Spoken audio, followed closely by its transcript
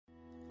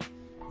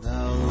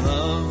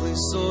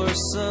only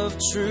source of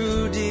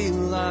true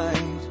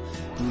delight,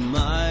 whom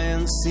I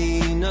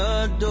unseen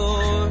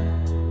adore.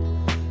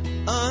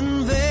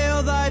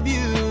 Unveil thy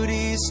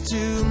beauties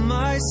to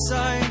my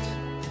sight,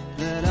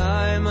 that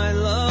I might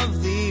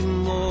love thee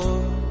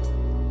more.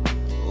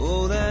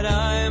 Oh, that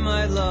I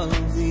might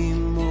love thee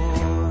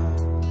more.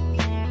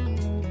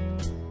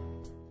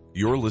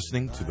 You're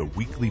listening to the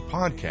weekly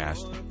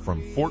podcast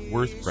from Fort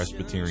Worth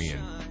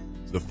Presbyterian.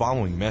 The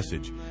following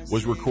message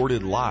was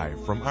recorded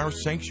live from our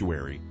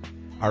sanctuary.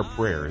 Our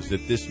prayer is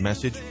that this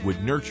message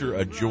would nurture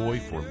a joy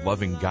for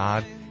loving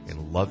God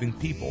and loving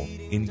people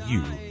in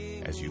you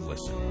as you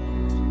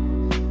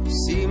listen.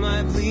 See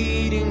my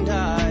bleeding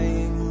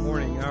dying. Good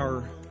morning.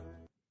 Our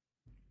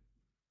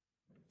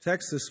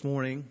text this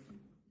morning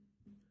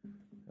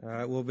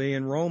will be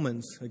in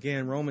Romans.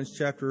 Again, Romans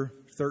chapter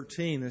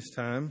 13 this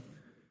time.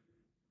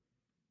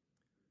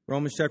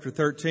 Romans chapter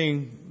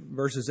 13,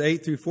 verses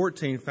 8 through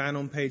 14, found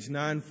on page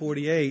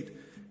 948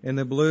 in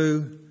the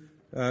blue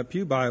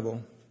Pew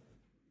Bible.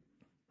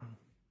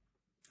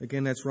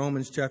 Again, that's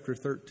Romans chapter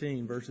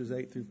 13, verses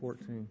 8 through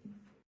 14.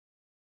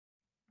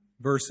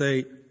 Verse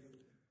 8,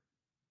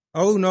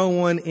 owe no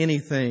one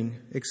anything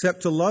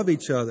except to love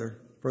each other,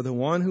 for the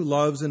one who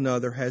loves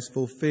another has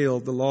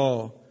fulfilled the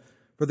law.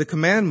 For the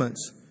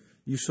commandments,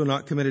 you shall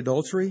not commit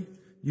adultery,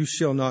 you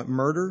shall not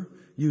murder,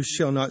 you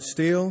shall not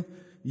steal,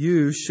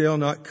 you shall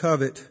not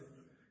covet.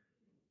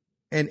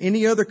 And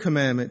any other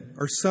commandment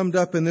are summed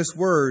up in this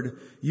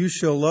word, you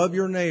shall love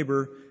your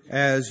neighbor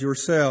as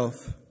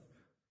yourself.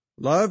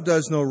 Love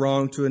does no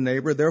wrong to a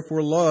neighbor,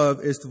 therefore love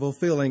is the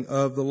fulfilling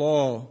of the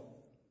law.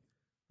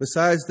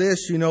 Besides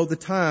this, you know the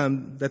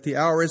time that the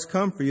hour has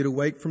come for you to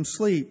wake from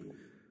sleep.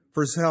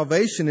 For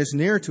salvation is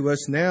nearer to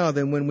us now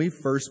than when we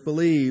first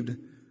believed.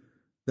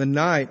 The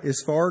night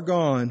is far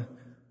gone,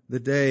 the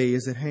day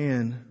is at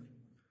hand.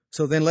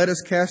 So then let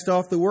us cast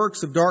off the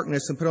works of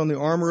darkness and put on the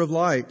armor of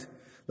light.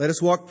 Let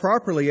us walk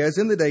properly as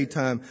in the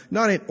daytime,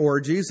 not in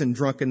orgies and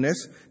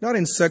drunkenness, not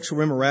in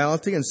sexual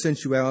immorality and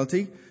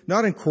sensuality,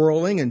 not in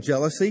quarreling and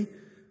jealousy,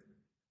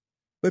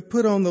 but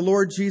put on the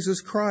Lord Jesus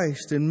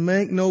Christ and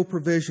make no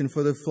provision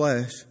for the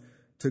flesh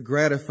to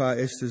gratify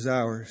its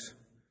desires.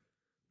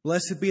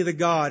 Blessed be the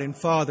God and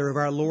Father of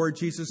our Lord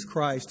Jesus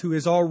Christ, who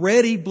has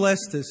already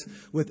blessed us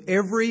with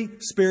every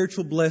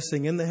spiritual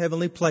blessing in the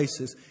heavenly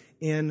places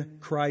in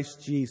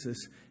Christ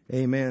Jesus.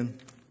 Amen.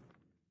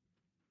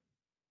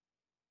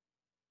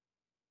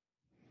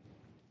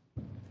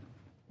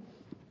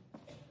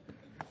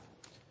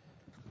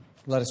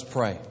 Let us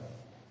pray.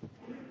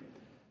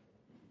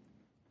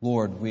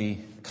 Lord,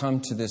 we come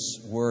to this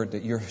word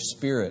that your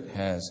Spirit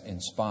has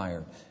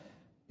inspired.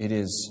 It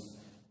is,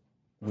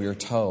 we are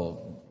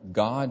told,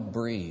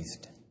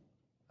 God-breathed.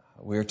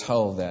 We are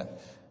told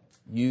that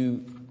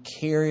you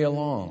carry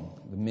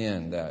along the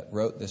men that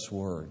wrote this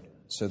word,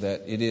 so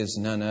that it is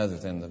none other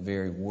than the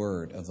very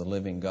word of the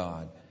living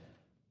God.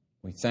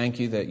 We thank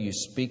you that you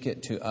speak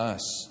it to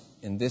us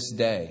in this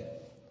day,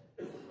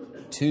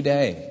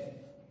 today,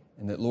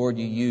 and that, Lord,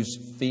 you use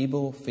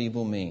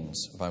feeble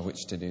means by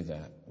which to do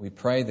that. We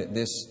pray that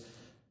this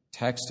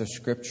text of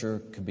Scripture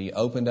could be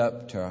opened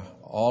up to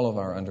all of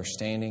our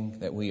understanding,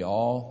 that we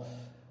all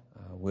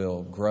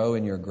will grow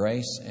in your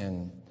grace,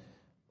 and,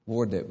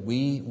 Lord, that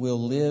we will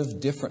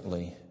live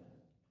differently,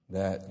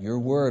 that your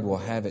word will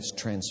have its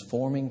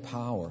transforming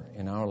power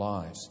in our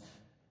lives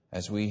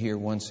as we hear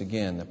once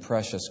again the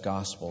precious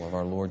gospel of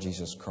our Lord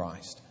Jesus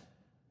Christ.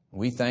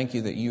 We thank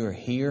you that you are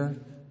here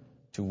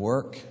to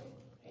work,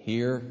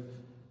 here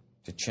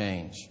to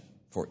change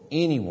for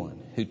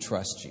anyone who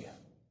trusts you,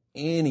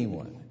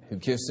 anyone who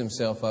gives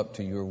himself up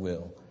to your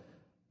will,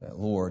 that,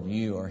 Lord,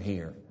 you are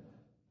here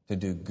to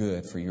do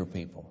good for your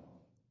people.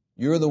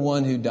 You're the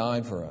one who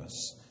died for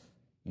us.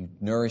 You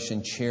nourish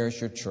and cherish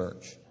your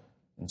church.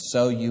 And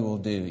so you will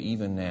do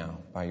even now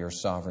by your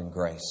sovereign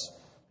grace.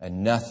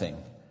 And nothing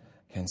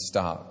can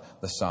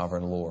stop the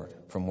sovereign Lord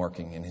from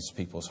working in his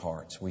people's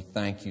hearts. We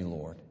thank you,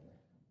 Lord.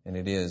 And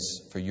it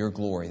is for your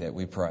glory that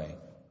we pray.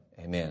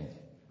 Amen.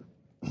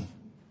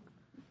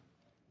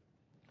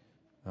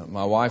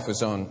 My wife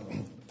was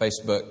on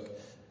Facebook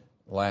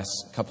the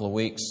last couple of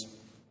weeks.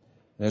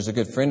 There's a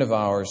good friend of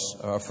ours,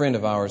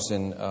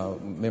 and a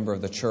member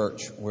of the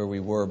church where we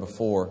were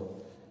before.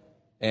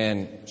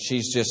 And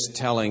she's just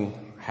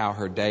telling how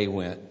her day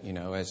went,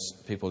 as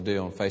people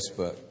do on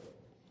Facebook.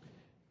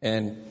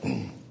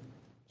 And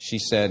she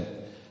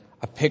said,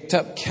 I picked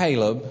up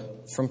Caleb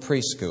from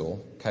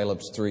preschool.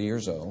 Caleb's 3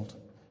 years old.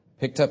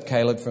 Picked up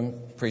Caleb from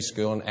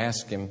preschool and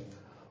asked him,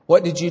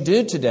 what did you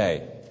do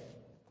today?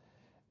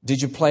 Did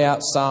you play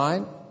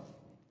outside?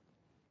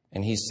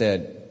 And he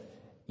said,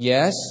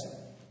 yes,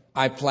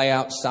 I play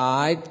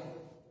outside.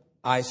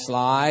 I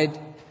slide.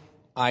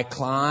 I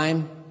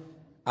climb.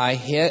 I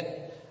hit.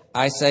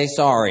 I say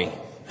sorry.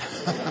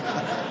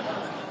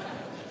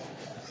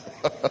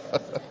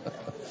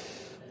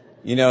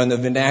 In the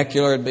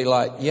vernacular, it'd be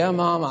like, yeah,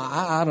 Mom,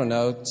 I don't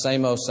know,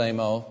 same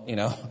old,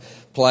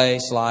 play,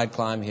 slide,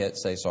 climb, hit,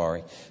 say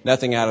sorry.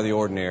 Nothing out of the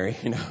ordinary,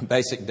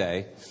 basic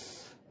day.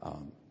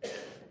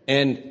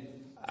 And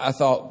I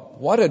thought,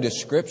 what a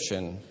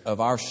description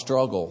of our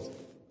struggle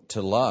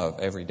to love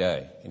every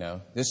day.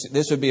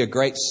 This would be a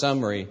great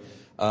summary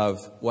of,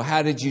 well,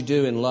 how did you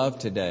do in love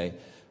today?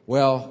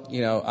 Well,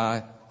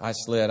 I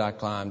slid, I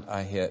climbed,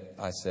 I hit,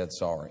 I said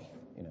sorry.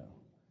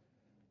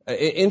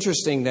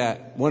 Interesting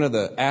that one of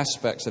the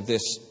aspects of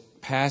this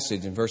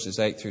passage in verses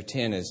 8 through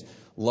 10 is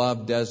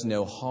love does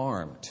no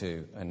harm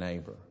to a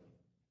neighbor.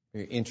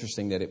 Very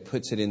interesting that it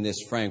puts it in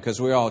this frame, because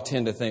we all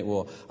tend to think,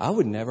 well, I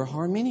would never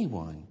harm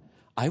anyone.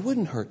 I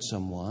wouldn't hurt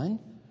someone.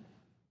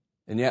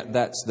 And yet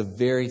that's the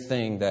very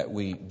thing that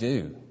we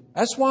do.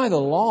 That's why the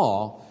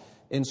law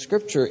in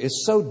Scripture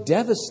is so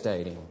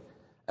devastating.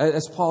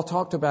 As Paul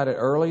talked about it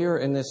earlier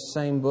in this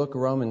same book,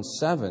 Romans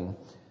 7,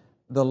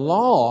 the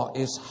law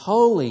is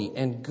holy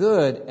and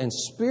good and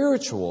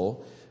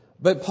spiritual,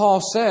 but Paul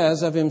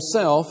says of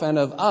himself and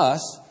of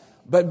us,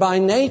 but by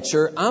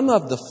nature I'm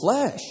of the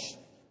flesh.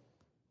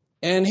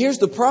 And here's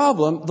the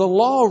problem. The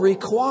law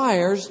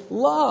requires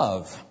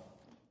love.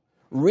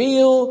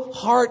 Real,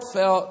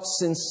 heartfelt,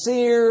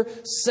 sincere,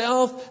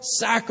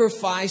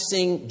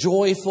 self-sacrificing,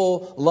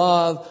 joyful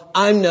love.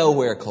 I'm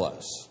nowhere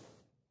close.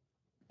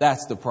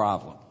 That's the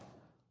problem.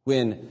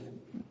 When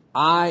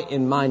I,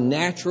 in my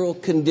natural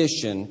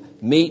condition,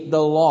 meet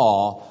the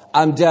law,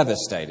 I'm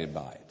devastated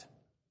by it.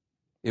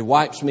 It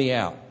wipes me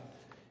out.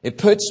 It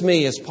puts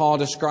me, as Paul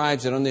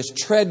describes it, on this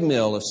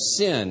treadmill of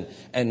sin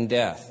and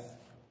death.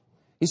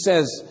 He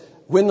says,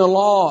 when the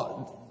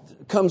law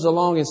comes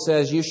along and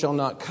says, you shall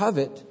not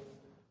covet,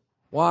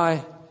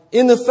 why,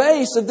 in the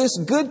face of this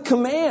good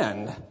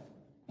command,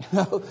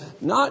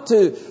 not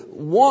to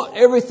want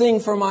everything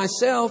for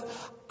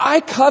myself, I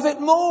covet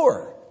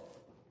more,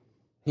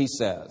 he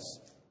says.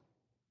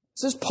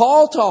 This is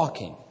Paul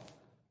talking.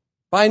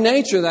 By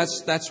nature,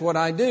 that's what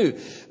I do.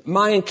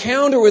 My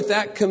encounter with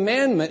that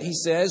commandment, he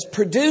says,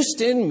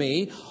 produced in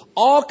me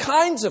all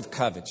kinds of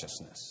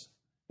covetousness.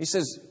 He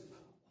says,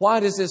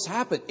 why does this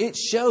happen? It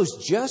shows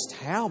just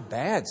how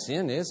bad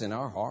sin is in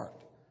our heart.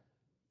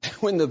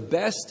 When the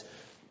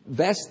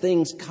best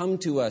things come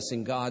to us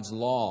in God's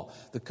law,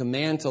 the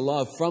command to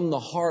love from the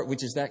heart,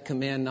 which is that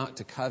command not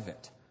to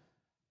covet,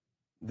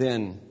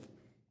 then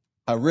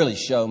I really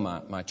show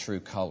my true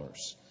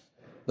colors.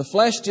 The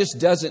flesh just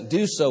doesn't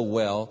do so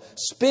well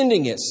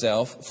spending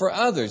itself for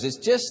others. It's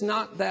just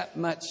not that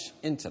much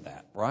into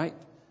that, right?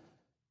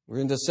 We're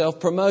into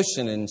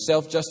self-promotion and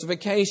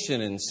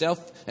self-justification and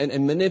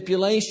and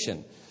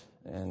manipulation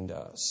and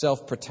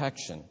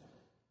self-protection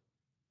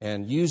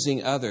and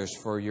using others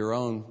for your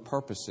own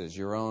purposes,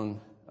 your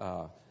own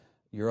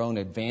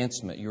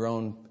advancement, your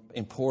own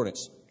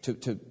importance,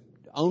 to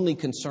only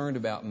concerned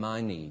about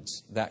my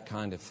needs, that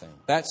kind of thing.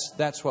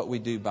 That's what we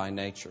do by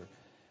nature.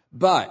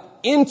 But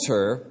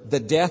enter the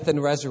death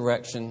and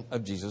resurrection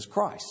of Jesus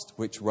Christ,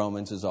 which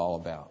Romans is all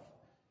about.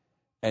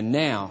 And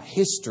now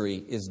history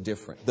is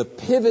different. The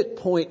pivot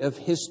point of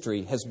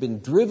history has been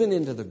driven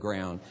into the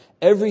ground.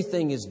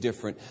 Everything is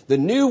different. The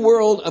new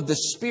world of the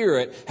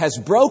Spirit has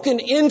broken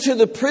into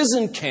the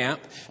prison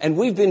camp, and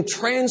we've been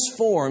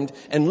transformed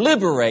and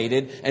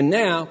liberated, and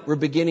now we're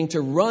beginning to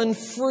run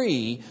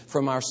free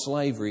from our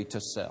slavery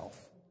to self.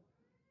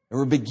 And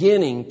we're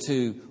beginning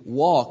to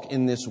walk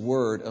in this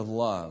word of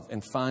love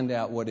and find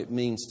out what it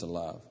means to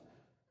love,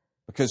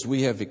 because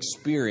we have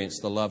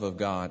experienced the love of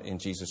God in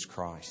Jesus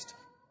Christ.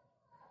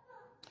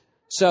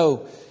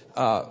 So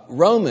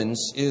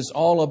Romans is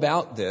all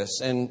about this,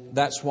 and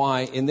that's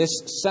why in this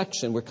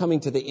section, we're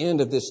coming to the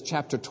end of this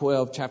chapter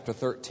 12, chapter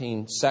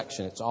 13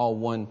 section. It's all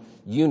one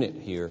unit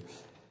here.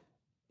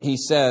 He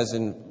says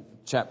in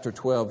chapter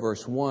 12,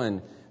 verse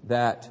 1,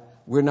 that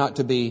we're not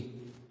to be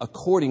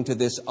according to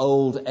this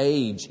old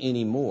age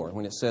anymore.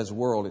 When it says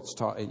world,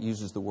 it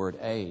uses the word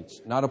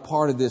age. Not a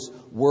part of this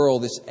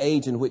world, this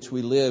age in which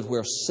we live.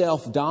 We're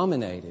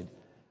self-dominated,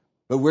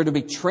 but we're to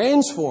be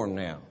transformed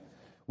now.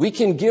 We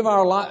can give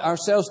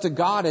ourselves to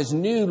God as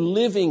new,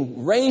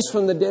 living, raised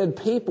from the dead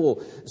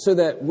people, so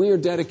that we are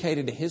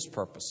dedicated to His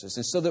purposes,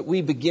 and so that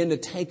we begin to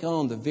take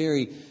on the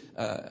very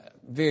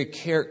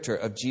character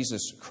of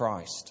Jesus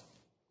Christ.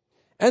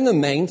 And the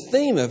main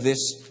theme of this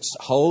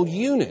whole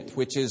unit,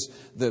 which is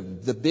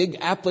the big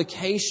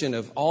application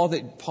of all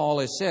that Paul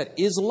has said,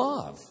 is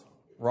love,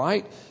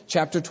 right?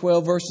 Chapter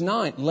 12, verse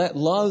 9, let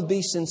love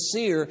be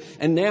sincere.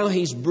 And now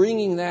he's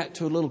bringing that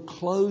to a little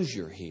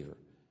closure here.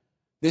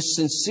 This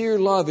sincere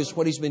love is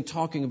what he's been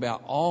talking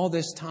about all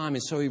this time.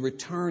 And so he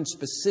returns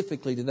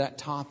specifically to that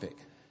topic.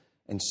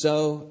 And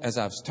so, as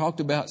I've talked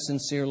about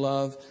sincere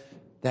love,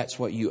 that's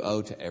what you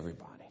owe to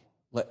everybody.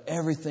 Let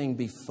everything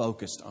be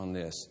focused on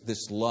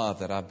this love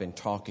that I've been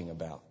talking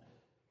about.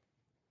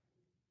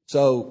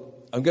 So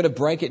I'm going to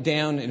break it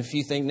down in a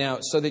few things now,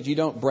 so that you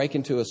don't break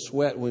into a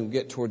sweat when we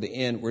get toward the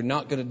end. We're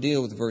not going to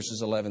deal with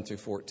verses 11 through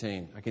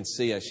 14. I can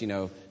see us,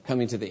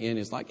 coming to the end.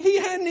 It's like, he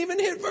hadn't even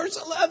hit verse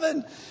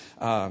 11.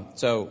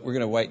 So we're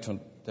going to wait till...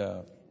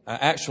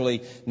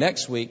 actually,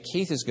 next week,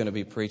 Keith is going to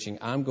be preaching.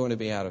 I'm going to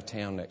be out of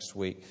town next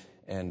week.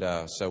 And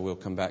so we'll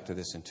come back to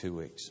this in 2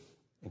 weeks.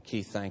 And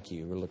Keith, thank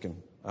you. We're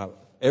looking...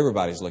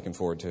 everybody's looking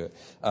forward to it,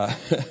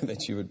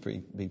 that you would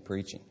be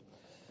preaching.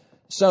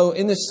 So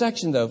in this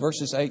section, though,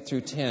 verses 8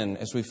 through 10,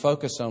 as we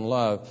focus on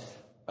love,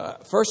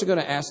 first we're going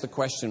to ask the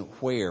question,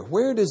 where?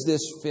 Where does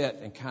this fit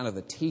in kind of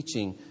the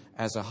teaching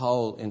as a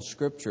whole in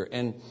Scripture?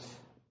 And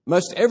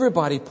most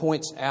everybody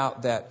points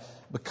out that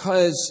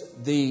because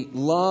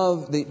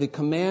the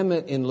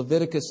commandment in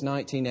Leviticus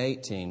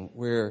 19:18,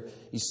 where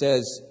he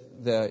says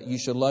that you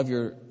should love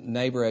your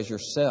neighbor as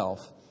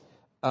yourself,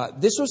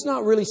 this was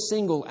not really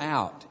singled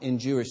out in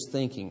Jewish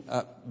thinking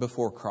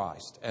before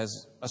Christ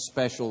as a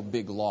special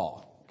big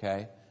law.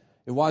 Okay,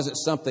 it wasn't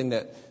something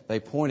that they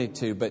pointed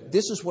to, but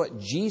this is what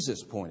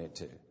Jesus pointed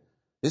to.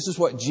 This is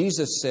what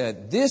Jesus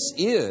said. This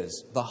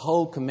is the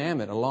whole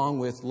commandment, along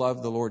with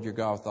love the Lord your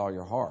God with all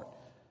your heart.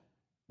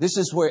 This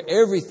is where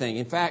everything,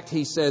 in fact,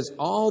 he says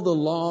all the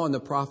law and the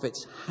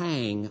prophets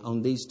hang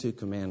on these two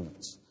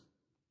commandments.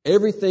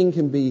 Everything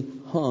can be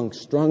hung,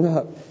 strung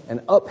up,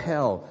 and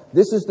upheld.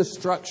 This is the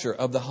structure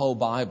of the whole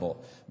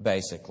Bible,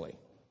 basically.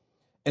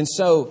 And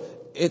so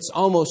it's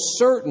almost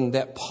certain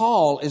that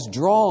Paul is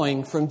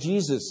drawing from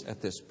Jesus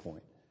at this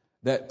point.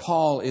 That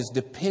Paul is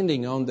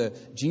depending on the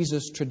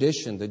Jesus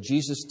tradition, the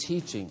Jesus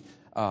teaching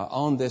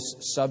on this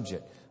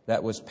subject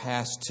that was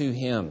passed to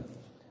him.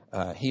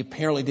 He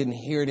apparently didn't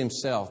hear it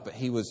himself, but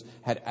he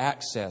had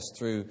access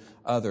through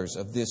others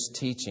of this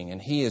teaching.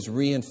 And he is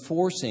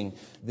reinforcing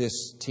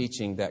this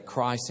teaching that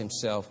Christ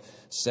himself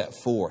set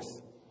forth.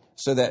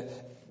 So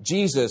that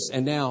Jesus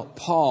and now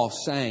Paul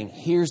saying,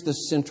 here's the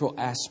central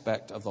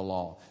aspect of the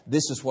law.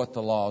 This is what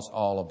the law is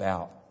all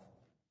about.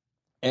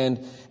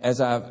 And as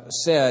I've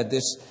said,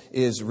 this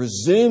is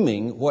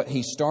resuming what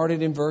he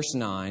started in verse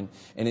 9,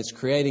 and it's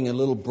creating a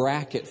little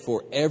bracket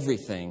for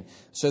everything,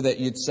 so that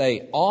you'd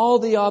say all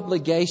the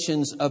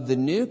obligations of the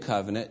new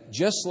covenant,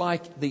 just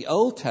like the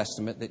Old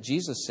Testament that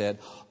Jesus said,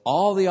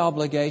 all the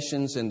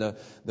obligations and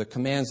the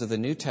commands of the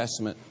New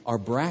Testament are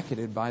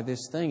bracketed by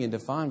this thing and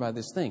defined by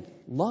this thing.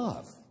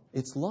 Love.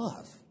 It's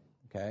love.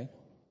 Okay?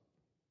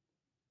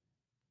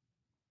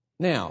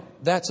 Now,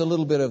 that's a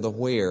little bit of the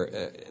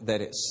where that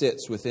it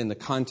sits within the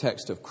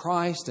context of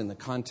Christ and the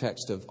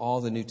context of all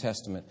the New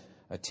Testament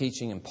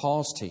teaching and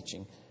Paul's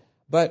teaching.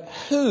 But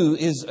who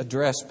is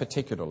addressed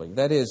particularly?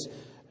 That is,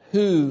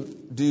 who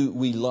do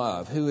we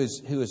love? Who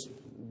is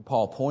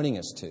Paul pointing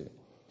us to?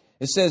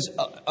 It says,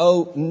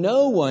 owe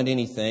no one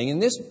anything.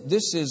 And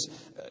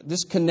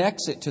this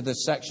connects it to the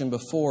section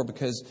before,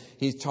 because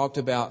he talked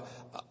about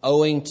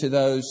owing to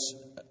those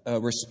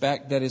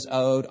respect that is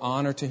owed,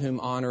 honor to whom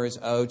honor is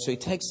owed. So he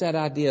takes that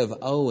idea of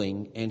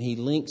owing and he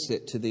links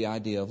it to the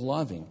idea of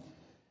loving.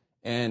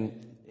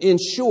 And in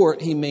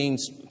short, he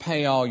means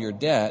pay all your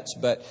debts,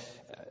 but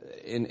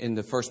in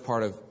the first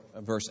part of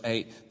verse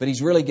 8, but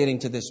he's really getting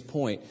to this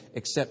point,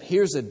 except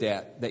here's a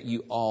debt that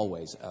you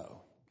always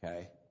owe.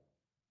 Okay?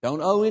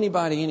 Don't owe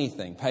anybody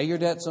anything. Pay your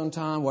debts on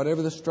time,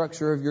 whatever the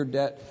structure of your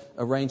debt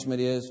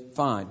arrangement is,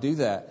 fine, do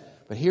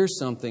that. But here's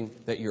something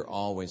that you're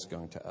always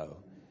going to owe.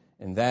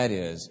 And that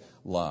is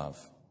love.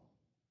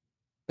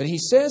 But he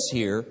says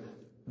here,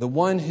 the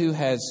one who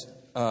has,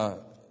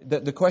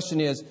 the question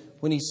is,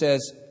 when he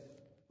says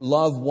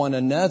love one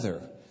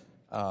another,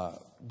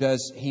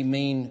 does he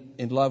mean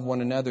in love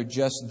one another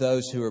just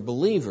those who are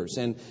believers?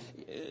 And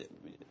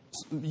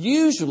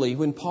usually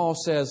when Paul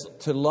says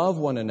to love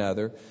one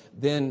another,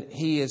 then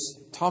he is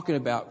talking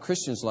about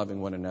Christians loving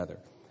one another.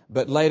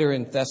 But later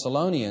in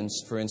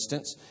Thessalonians, for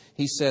instance,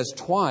 he says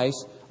twice,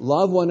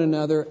 love one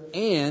another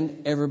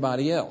and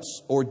everybody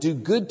else, or do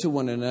good to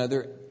one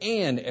another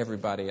and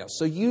everybody else.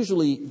 So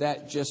usually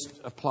that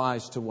just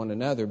applies to one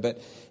another.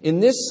 But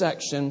in this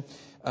section,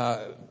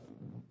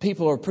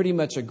 people are pretty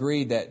much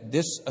agreed that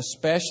this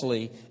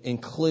especially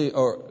include,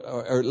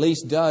 or at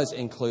least does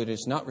include,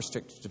 it's not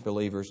restricted to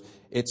believers.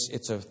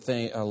 It's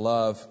a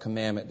love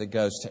commandment that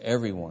goes to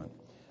everyone.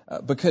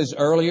 Because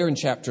earlier in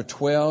chapter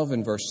 12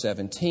 and verse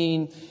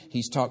 17,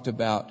 he's talked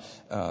about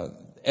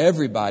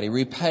everybody.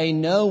 Repay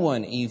no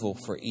one evil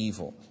for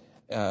evil.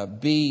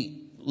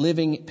 Be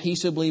living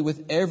peaceably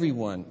with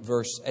everyone,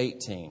 verse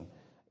 18.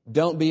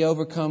 Don't be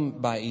overcome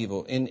by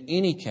evil. In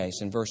any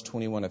case, in verse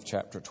 21 of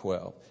chapter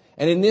 12.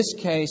 And in this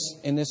case,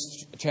 in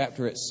this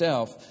chapter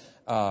itself,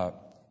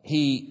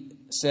 he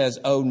says,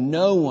 owe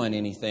no one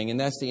anything. And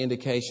that's the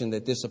indication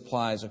that this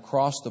applies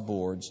across the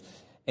boards.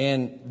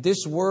 And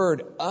this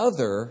word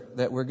other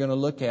that we're going to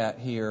look at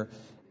here,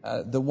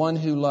 the one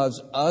who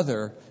loves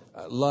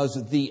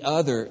loves the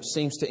other,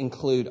 seems to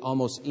include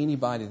almost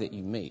anybody that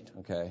you meet.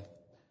 Okay,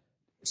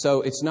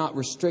 so it's not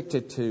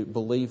restricted to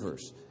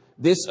believers.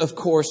 This, of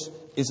course,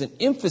 is an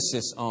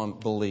emphasis on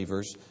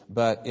believers,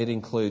 but it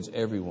includes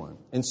everyone.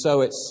 And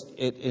so it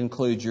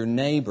includes your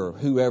neighbor,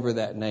 whoever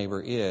that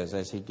neighbor is,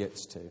 as he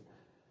gets to.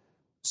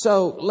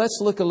 So let's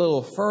look a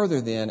little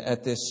further then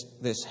at this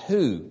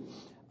who.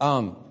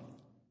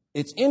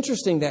 It's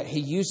interesting that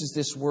he uses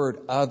this word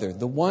other,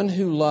 the one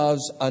who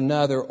loves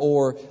another,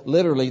 or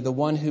literally the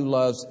one who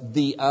loves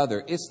the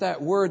other. It's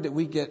that word that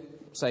we get,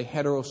 say,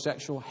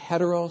 heterosexual,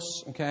 heteros,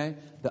 okay,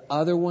 the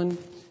other one.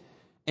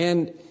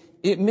 And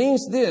it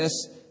means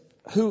this,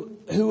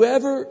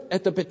 whoever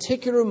at the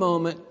particular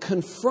moment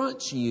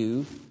confronts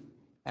you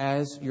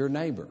as your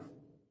neighbor,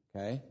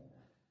 Okay?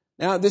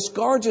 Now, this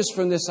guards us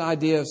from this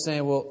idea of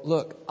saying, well,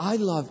 look, I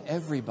love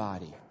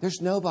everybody. There's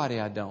nobody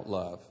I don't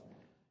love.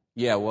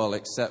 Yeah, well,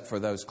 except for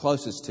those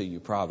closest to you,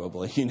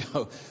 probably,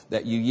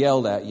 that you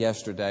yelled at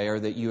yesterday or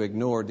that you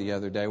ignored the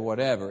other day,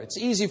 whatever. It's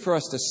easy for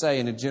us to say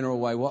in a general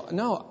way, well,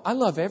 no, I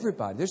love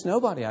everybody. There's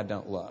nobody I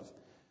don't love.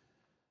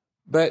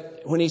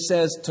 But when he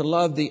says to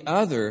love the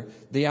other,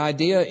 the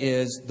idea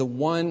is the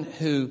one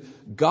who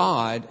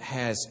God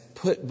has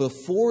put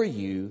before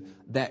you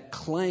that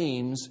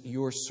claims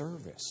your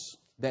service,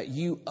 that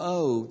you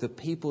owe the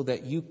people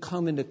that you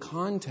come into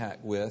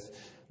contact with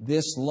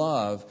this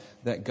love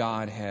that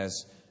God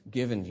has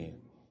given you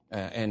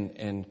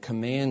and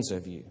commands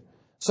of you.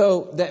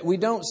 So that we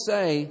don't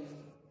say,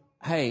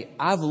 hey,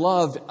 I've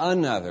loved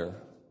another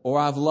or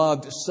I've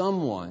loved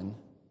someone.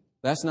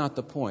 That's not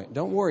the point.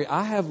 Don't worry,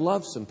 I have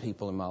loved some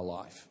people in my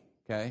life.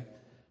 Okay?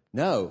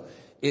 No,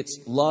 it's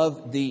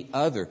love the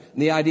other.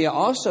 And the idea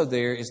also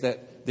there is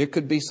that there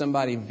could be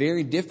somebody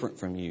very different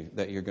from you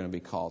that you're going to be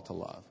called to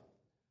love.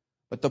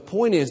 But the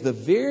point is, the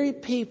very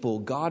people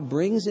God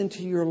brings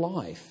into your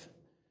life,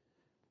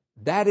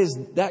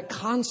 that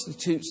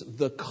constitutes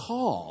the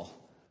call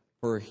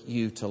for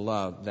you to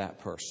love that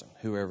person,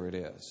 whoever it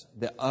is,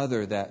 the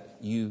other that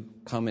you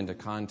come into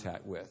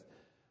contact with,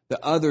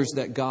 the others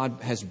that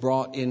God has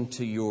brought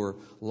into your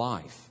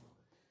life.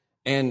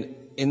 And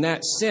in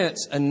that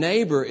sense, a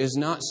neighbor is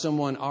not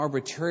someone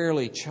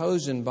arbitrarily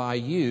chosen by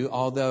you,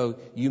 although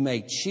you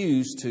may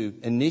choose to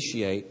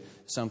initiate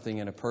something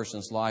in a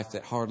person's life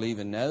that hardly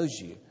even knows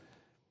you.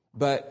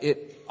 But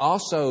it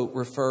also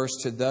refers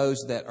to those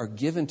that are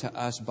given to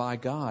us by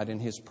God in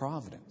His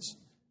providence.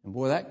 And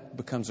boy, that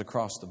becomes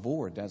across the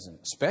board, doesn't it?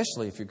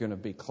 Especially if you're going to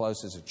be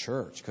close as a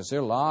church, because there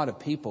are a lot of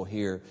people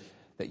here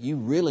that you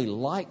really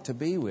like to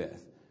be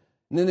with.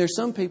 And then there's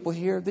some people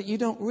here that you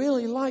don't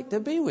really like to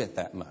be with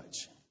that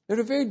much.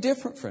 They're very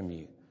different from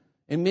you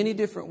in many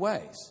different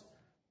ways.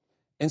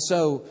 And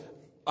so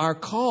our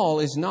call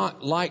is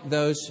not like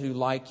those who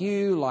like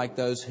you, like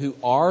those who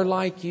are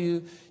like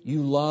you.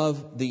 You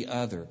love the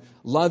other.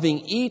 Loving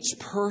each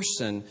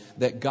person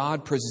that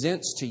God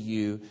presents to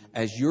you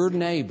as your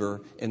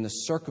neighbor in the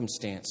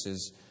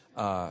circumstances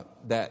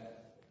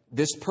that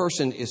this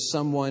person is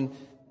someone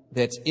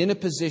that's in a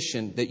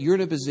position, that you're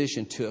in a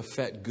position to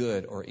affect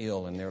good or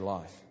ill in their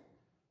life.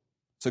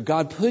 So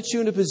God puts you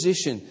in a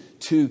position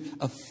to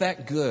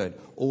affect good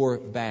or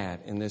bad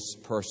in this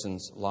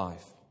person's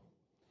life.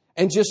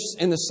 And just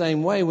in the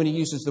same way, when he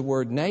uses the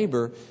word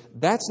neighbor,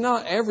 that's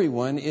not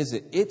everyone, is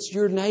it? It's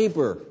your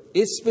neighbor.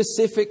 It's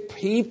specific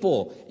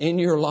people in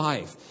your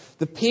life.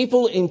 The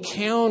people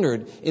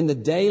encountered in the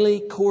daily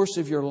course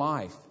of your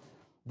life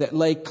that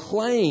lay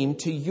claim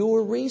to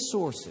your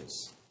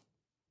resources.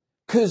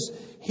 Because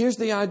here's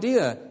the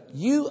idea.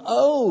 You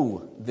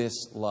owe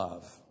this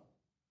love.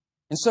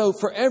 And so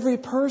for every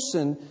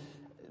person,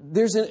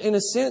 there's in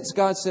a sense,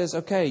 God says,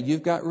 okay,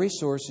 you've got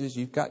resources,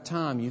 you've got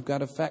time, you've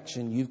got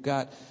affection, you've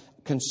got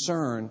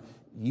concern.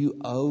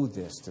 You owe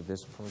this to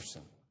this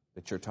person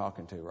that you're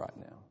talking to right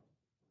now.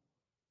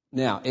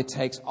 Now, it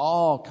takes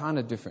all kind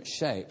of different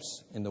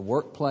shapes in the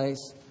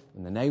workplace,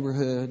 in the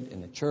neighborhood,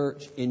 in the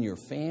church, in your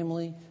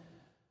family.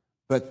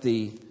 But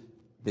the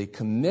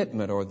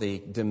commitment or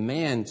the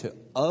demand to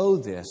owe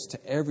this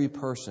to every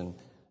person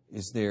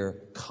is there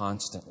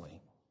constantly.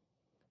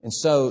 And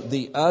so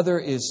the other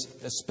is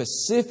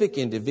specific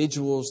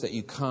individuals that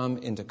you come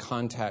into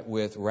contact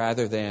with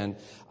rather than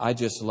I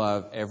just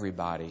love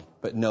everybody,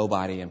 but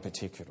nobody in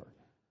particular.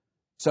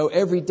 So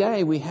every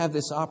day we have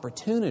this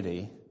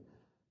opportunity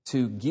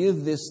to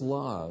give this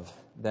love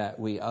that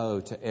we owe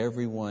to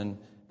everyone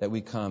that we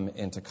come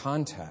into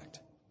contact.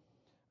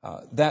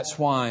 That's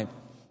why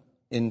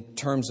in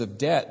terms of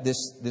debt,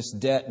 this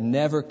debt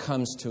never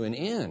comes to an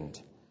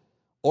end.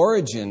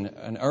 Origen,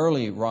 an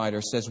early writer,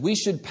 says we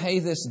should pay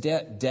this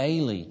debt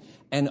daily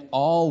and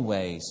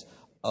always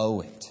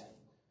owe it,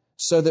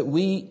 so that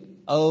we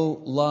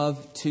owe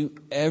love to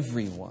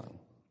everyone.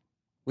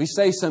 We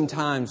say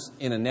sometimes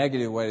in a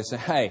negative way to say,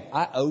 hey,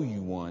 I owe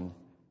you one,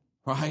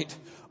 right?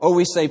 Or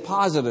we say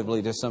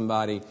positively to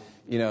somebody,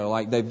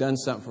 like they've done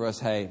something for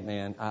us, hey,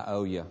 man, I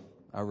owe you.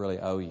 I really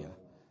owe you.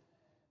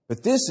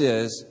 But this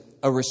is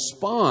a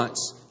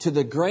response to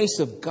the grace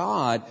of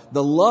God,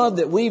 the love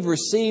that we've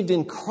received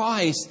in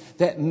Christ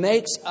that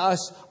makes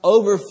us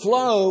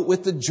overflow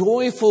with the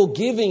joyful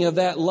giving of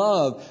that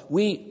love.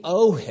 We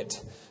owe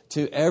it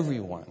to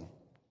everyone.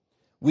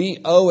 We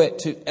owe it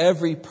to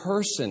every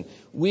person.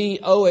 We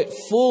owe it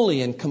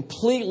fully and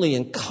completely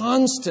and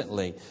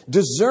constantly,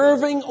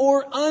 deserving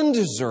or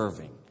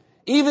undeserving.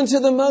 Even to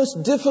the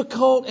most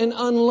difficult and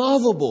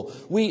unlovable,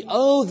 we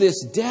owe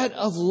this debt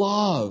of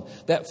love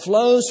that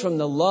flows from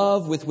the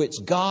love with which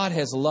God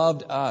has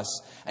loved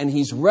us. And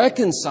He's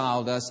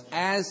reconciled us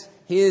as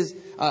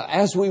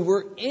we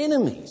were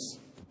enemies.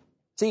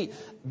 See,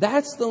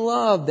 that's the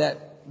love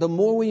that the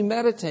more we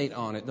meditate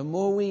on it, the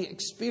more we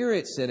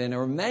experience it and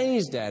are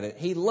amazed at it.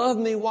 He loved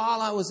me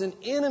while I was an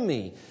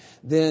enemy.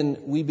 Then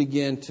we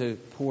begin to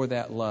pour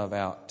that love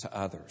out to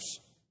others.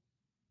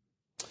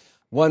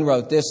 One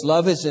wrote this: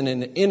 love is an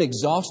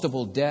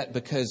inexhaustible debt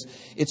because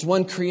it's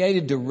one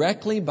created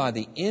directly by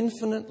the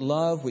infinite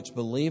love which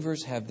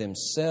believers have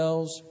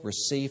themselves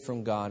received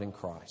from God in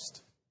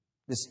Christ.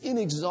 This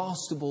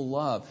inexhaustible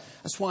love.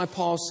 That's why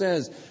Paul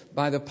says,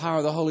 by the power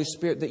of the Holy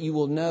Spirit, that you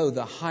will know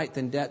the height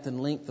and depth and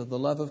length of the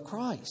love of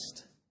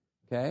Christ.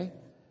 Okay?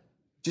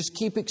 Just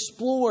keep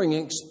exploring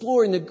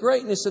the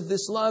greatness of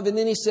this love. And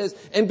then he says,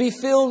 and be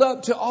filled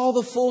up to all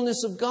the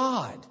fullness of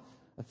God.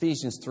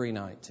 Ephesians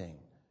 3:19.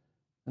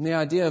 And the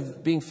idea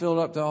of being filled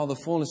up to all the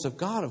fullness of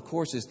God, of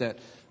course, is that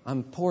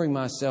I'm pouring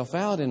myself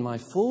out in my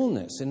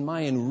fullness, in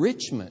my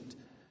enrichment.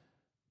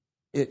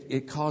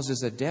 It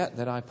causes a debt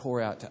that I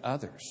pour out to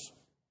others.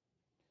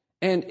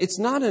 And it's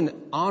not an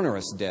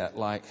onerous debt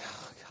like,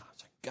 oh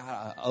gosh,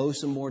 I owe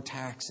some more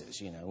taxes.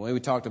 You know, we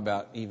talked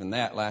about even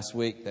that last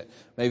week, that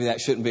maybe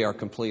that shouldn't be our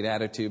complete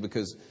attitude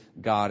because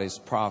God is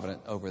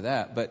provident over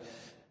that.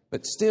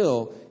 But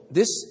still,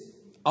 this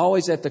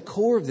always at the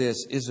core of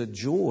this is a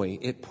joy.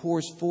 It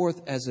pours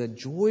forth as a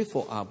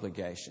joyful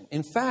obligation.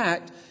 In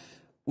fact,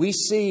 we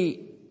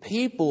see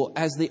people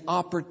as the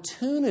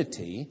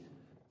opportunity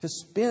to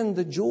spend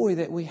the joy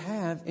that we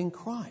have in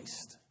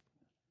Christ.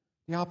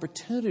 The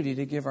opportunity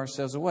to give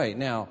ourselves away.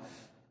 Now,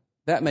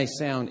 that may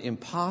sound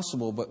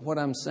impossible, but what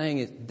I'm saying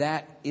is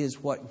that is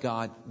what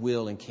God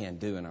will and can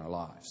do in our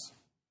lives.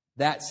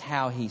 That's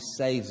how He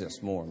saves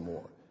us more and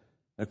more.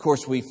 And of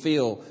course, we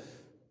feel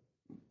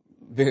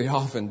very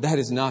often that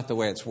is not the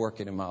way it's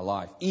working in my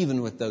life,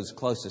 even with those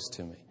closest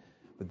to me.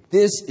 But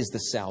this is the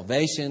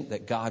salvation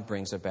that God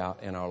brings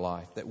about in our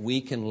life, that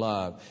we can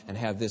love and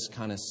have this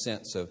kind of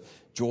sense of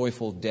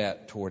joyful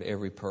debt toward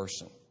every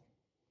person.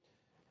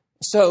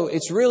 So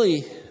it's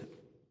really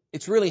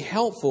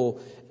helpful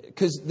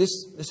because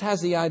this has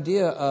the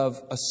idea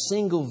of a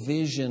single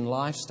vision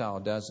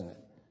lifestyle, doesn't it?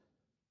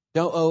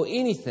 Don't owe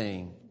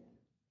anything,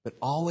 but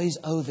always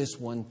owe this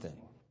one thing.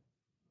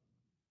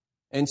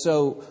 And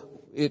so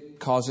it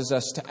causes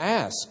us to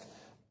ask,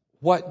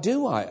 what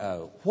do I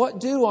owe? What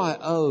do I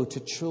owe to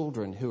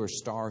children who are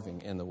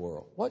starving in the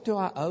world? What do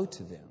I owe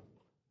to them?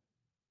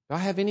 Do I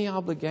have any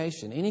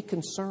obligation, any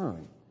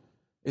concern?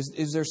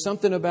 Is there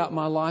something about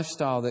my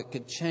lifestyle that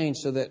could change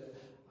so that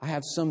I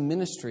have some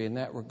ministry in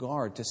that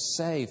regard to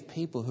save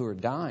people who are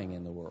dying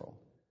in the world?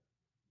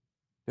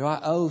 Do I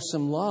owe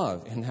some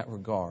love in that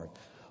regard?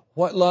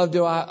 What love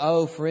do I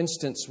owe? For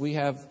instance, we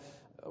have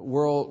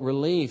World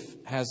Relief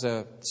has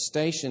a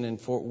station in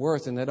Fort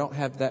Worth, and they don't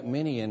have that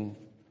many in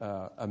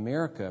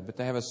America, but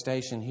they have a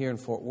station here in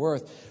Fort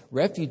Worth.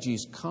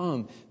 Refugees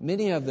come,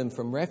 many of them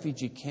from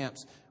refugee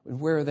camps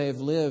where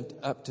they've lived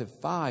up to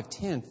 5,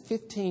 10,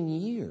 15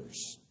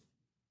 years.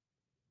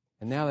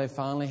 And now they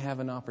finally have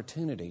an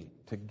opportunity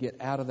to get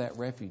out of that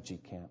refugee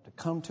camp, to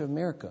come to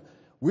America.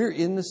 We're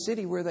in the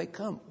city where they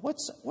come.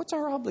 What's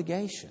our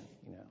obligation?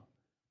 You know,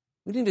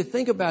 we need to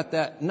think about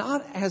that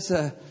not as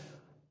an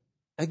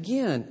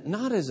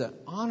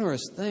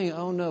onerous thing.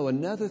 Oh no,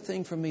 another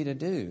thing for me to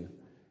do.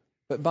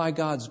 But by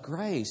God's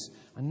grace,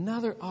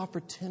 another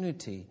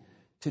opportunity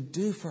to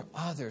do for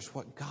others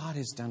what God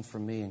has done for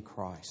me in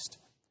Christ.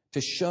 To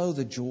show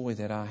the joy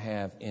that I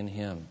have in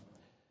Him.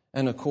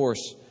 And of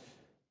course,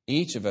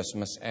 each of us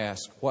must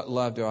ask, what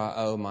love do I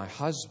owe my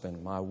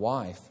husband, my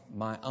wife,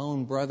 my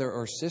own brother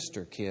or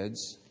sister,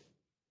 kids?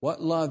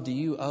 What love do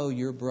you owe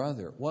your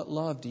brother? What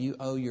love do you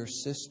owe your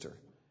sister?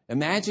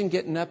 Imagine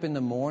getting up in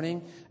the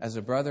morning as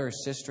a brother or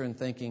sister and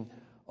thinking,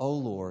 oh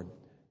Lord,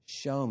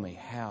 show me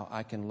how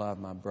I can love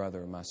my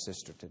brother or my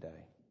sister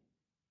today.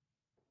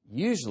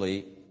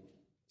 Usually,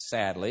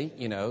 sadly,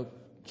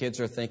 kids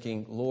are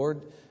thinking,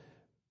 Lord,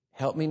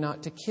 help me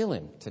not to kill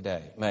him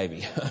today,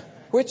 maybe.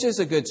 Which is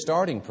a good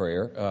starting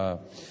prayer.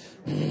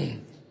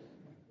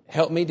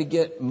 Help me to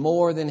get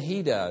more than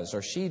he does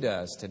or she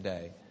does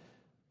today.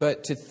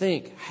 But to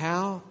think,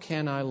 how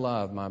can I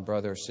love my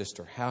brother or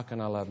sister? How can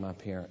I love my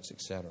parents,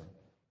 etc.?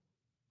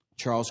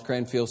 Charles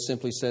Cranfield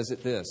simply says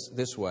it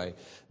this way.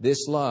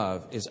 This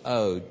love is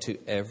owed to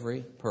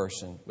every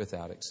person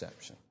without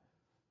exception.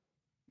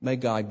 May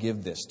God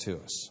give this to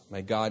us.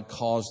 May God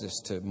cause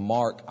this to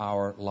mark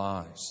our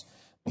lives.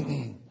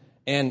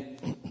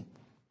 And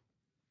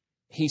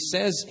he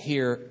says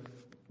here,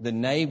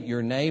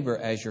 your neighbor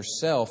as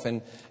yourself.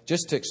 And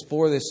just to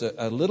explore this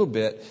a little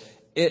bit,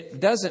 it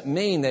doesn't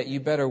mean that you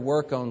better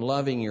work on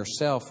loving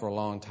yourself for a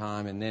long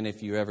time. And then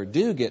if you ever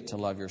do get to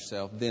love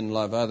yourself, then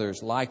love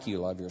others like you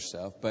love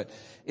yourself. But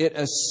it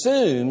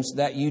assumes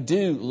that you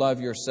do love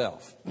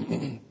yourself.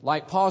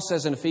 Like Paul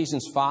says in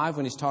Ephesians 5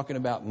 when he's talking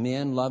about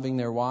men loving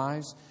their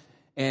wives.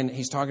 And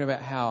he's talking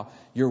about how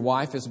your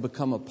wife has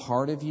become a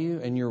part of you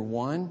and you're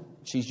one.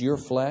 She's your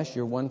flesh,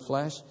 you're one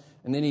flesh.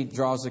 And then he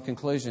draws the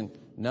conclusion,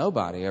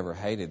 nobody ever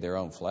hated their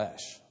own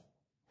flesh.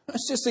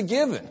 That's just a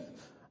given.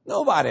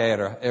 Nobody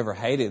ever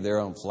hated their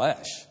own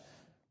flesh.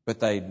 But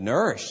they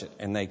nourish it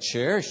and they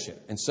cherish it.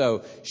 And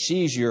so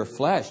she's your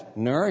flesh.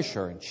 Nourish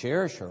her and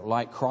cherish her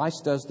like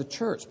Christ does the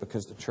church,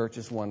 because the church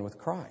is one with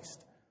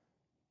Christ.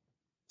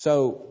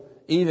 So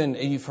even,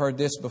 you've heard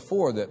this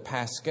before, that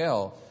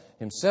Pascal,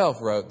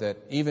 himself wrote that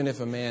even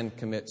if a man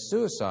commits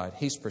suicide,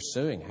 he's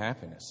pursuing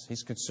happiness.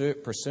 He's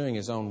pursuing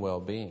his own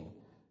well-being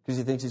because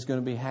he thinks he's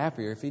going to be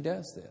happier if he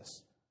does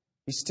this.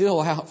 He's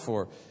still out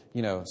for,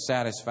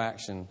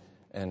 satisfaction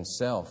and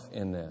self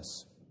in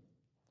this.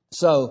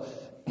 So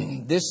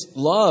this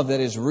love that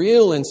is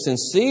real and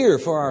sincere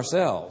for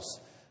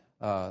ourselves,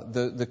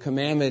 the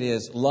commandment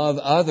is love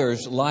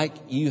others like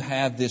you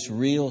have this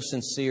real,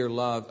 sincere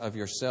love of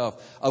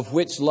yourself, of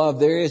which love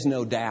there is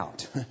no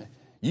doubt.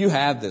 You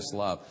have this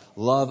love.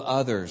 Love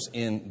others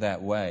in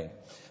that way.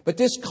 But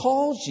this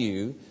calls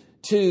you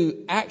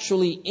to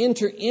actually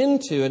enter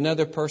into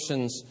another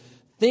person's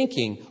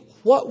thinking.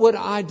 What would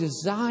I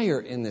desire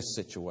in this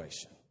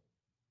situation?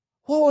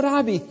 What would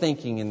I be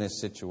thinking in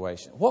this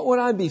situation? What would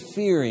I be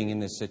fearing in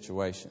this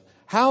situation?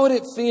 How would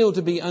it feel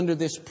to be under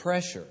this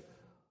pressure?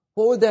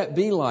 What would that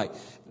be like?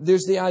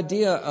 There's the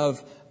idea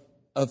of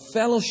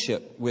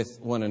fellowship with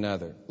one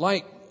another.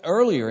 Like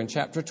earlier in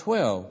chapter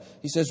 12,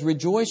 he says,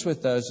 rejoice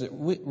with those that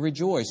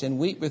rejoice and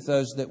weep with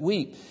those that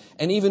weep.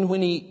 And even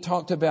when he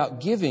talked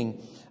about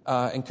giving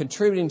and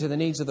contributing to the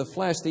needs of the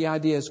flesh, the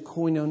idea is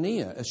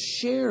koinonia, a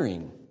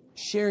sharing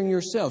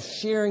yourself,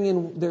 sharing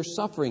in their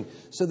suffering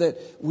so that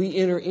we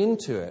enter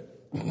into it.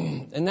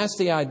 And that's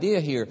the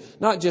idea here.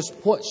 Not just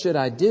what should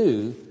I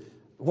do,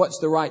 what's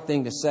the right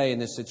thing to say in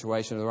this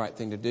situation or the right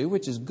thing to do,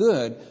 which is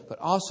good, but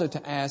also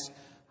to ask,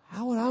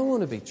 how would I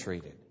want to be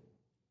treated?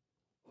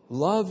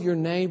 Love your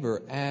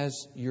neighbor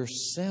as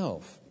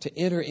yourself, to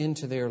enter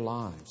into their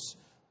lives.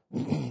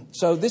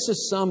 So this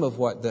is some of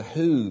what the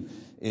who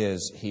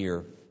is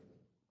here.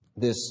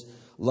 This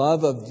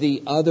love of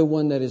the other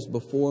one that is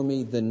before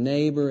me, the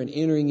neighbor, and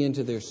entering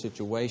into their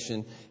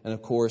situation. And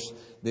of course,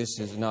 this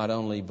is not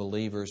only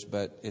believers,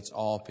 but it's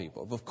all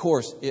people. Of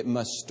course, it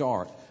must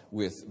start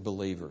with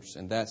believers,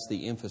 and that's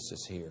the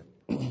emphasis here.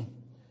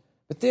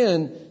 But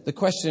then the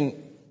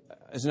question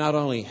is not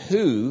only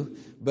who,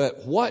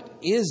 but what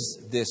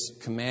is this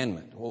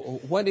commandment?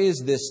 What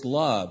is this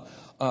love?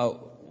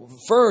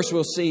 First,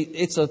 we'll see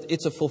it's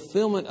a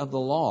fulfillment of the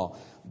law.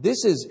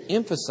 This is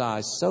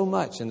emphasized so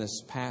much in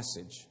this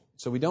passage.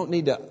 So we don't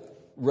need to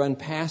run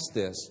past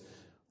this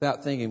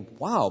without thinking,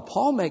 wow,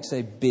 Paul makes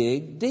a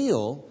big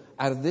deal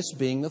out of this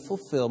being the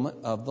fulfillment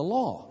of the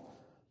law.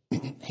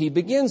 He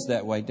begins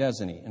that way,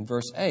 doesn't he, in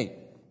verse 8.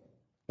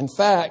 In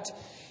fact,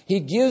 he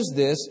gives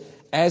this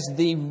as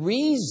the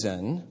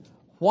reason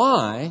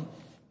why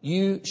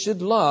you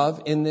should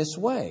love in this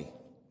way.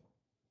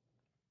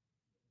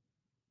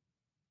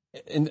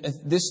 And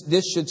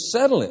this should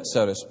settle it,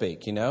 so to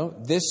speak,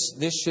 This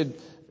should...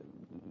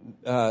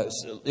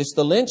 it's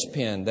the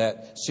linchpin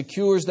that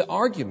secures the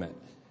argument.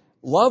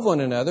 Love one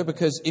another,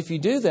 because if you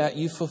do that,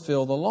 you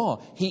fulfill the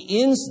law.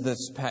 He ends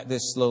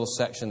this little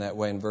section that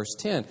way in verse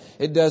 10.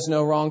 It does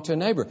no wrong to a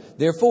neighbor.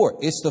 Therefore,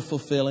 it's the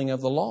fulfilling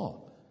of the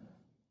law.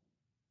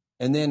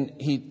 And then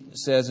he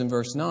says in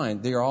verse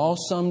 9, they are all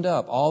summed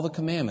up, all the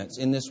commandments,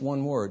 in this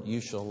one word, you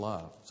shall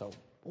love. So,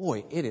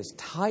 boy, it is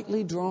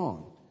tightly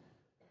drawn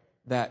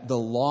that the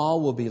law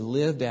will be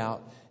lived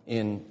out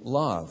in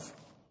love.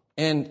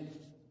 And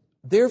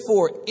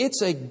therefore,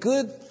 it's a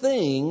good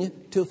thing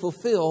to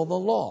fulfill the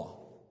law.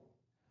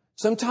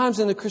 Sometimes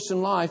in the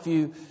Christian life,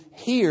 you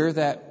hear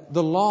that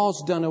the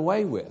law's done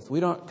away with.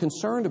 We're not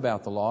concerned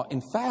about the law.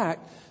 In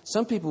fact,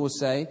 some people will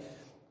say,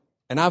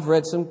 and I've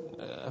read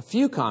a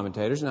few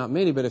commentators, not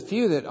many, but a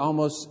few that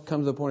almost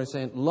come to the point of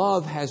saying,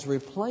 love has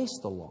replaced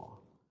the law.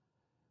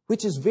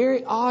 Which is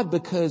very odd,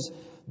 because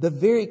the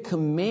very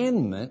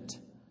commandment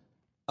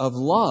of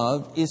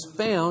love is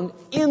found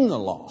in the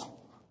law.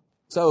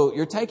 So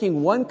you're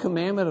taking one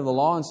commandment of the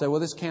law and say, well,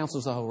 this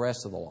cancels the whole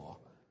rest of the law.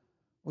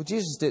 Well,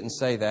 Jesus didn't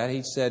say that.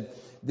 He said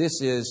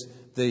this is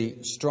the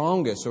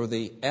strongest, or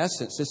the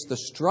essence. It's the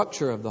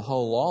structure of the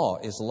whole law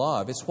is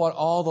love. It's what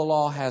all the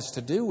law has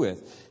to do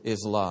with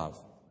is love.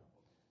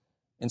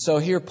 And so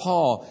here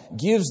Paul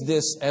gives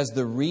this as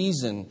the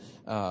reason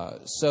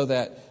so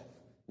that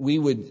we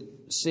would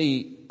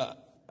see...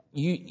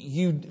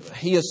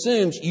 He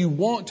assumes you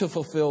want to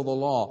fulfill the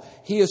law.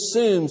 He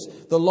assumes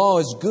the law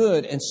is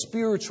good and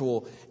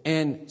spiritual,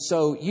 and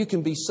so you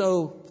can be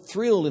so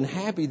thrilled and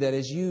happy that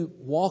as you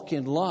walk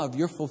in love,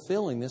 you're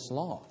fulfilling this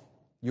law.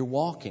 You're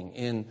walking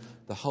in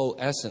the whole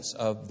essence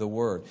of the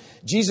Word.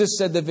 Jesus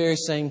said the very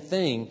same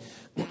thing,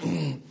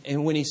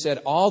 and when he said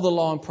all the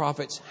law and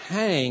prophets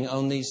hang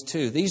on these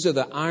two. These are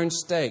the iron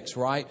stakes,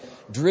 right?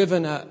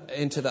 Driven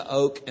into the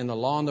oak, and the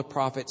law and the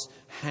prophets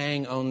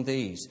hang on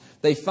these.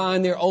 They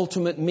find their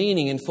ultimate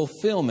meaning and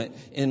fulfillment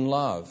in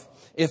love.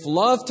 If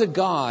love to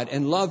God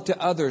and love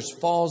to others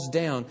falls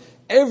down,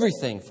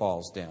 everything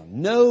falls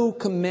down. No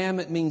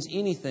commandment means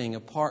anything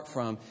apart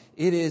from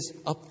it is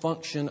a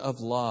function of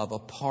love, a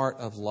part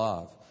of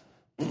love.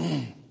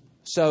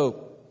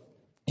 So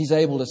he's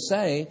able to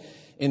say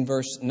in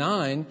verse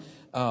 9,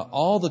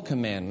 all the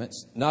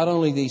commandments, not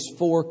only these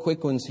 4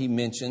 quick ones he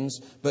mentions,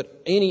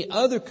 but any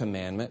other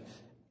commandment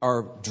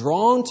are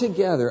drawn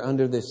together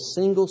under this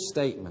single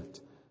statement.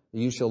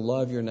 You shall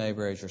love your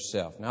neighbor as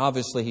yourself. Now,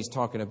 obviously, he's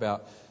talking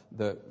about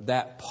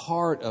that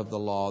part of the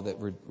law that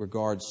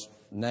regards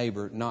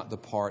neighbor, not the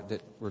part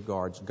that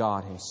regards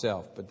God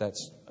himself. But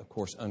that's, of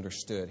course,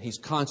 understood. He's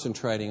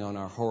concentrating on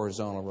our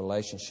horizontal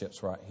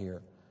relationships right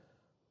here.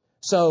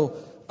 So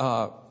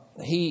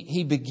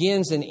he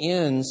begins and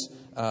ends,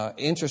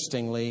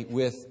 interestingly,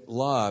 with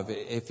love.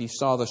 If you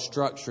saw the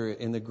structure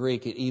in the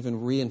Greek, it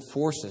even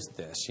reinforces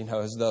this,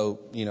 as though,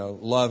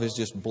 love is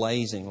just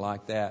blazing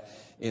like that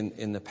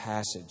in the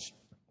passage.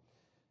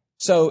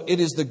 So it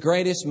is the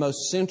greatest,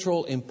 most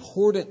central,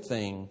 important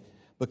thing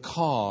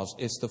because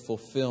it's the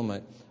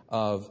fulfillment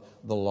of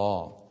the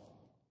law.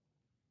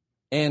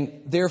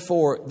 And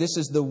therefore, this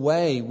is the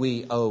way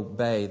we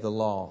obey the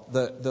law.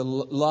 The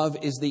love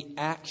is the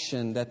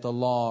action that the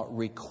law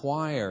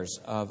requires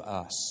of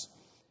us.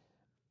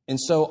 And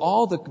so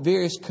all the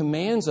various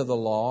commands of the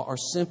law are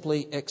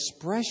simply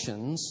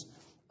expressions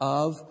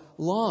of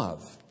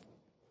love.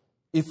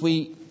 If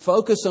we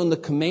focus on the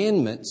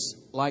commandments,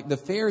 like the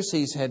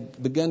Pharisees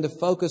had begun to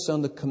focus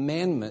on the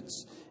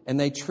commandments, and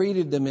they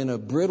treated them in a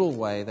brittle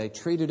way, they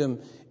treated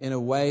them in a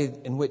way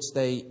in which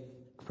they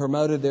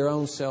promoted their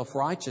own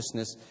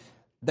self-righteousness.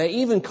 They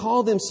even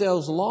called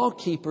themselves law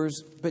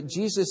keepers, but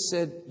Jesus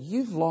said,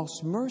 you've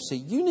lost mercy.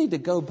 You need to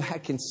go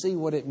back and see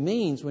what it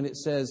means when it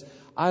says,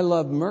 I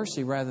love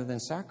mercy rather than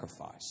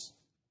sacrifice.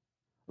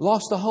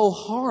 Lost the whole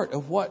heart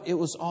of what it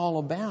was all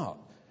about.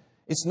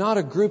 It's not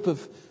a group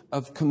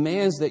of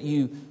commands that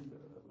you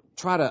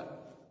try to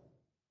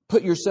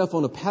put yourself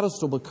on a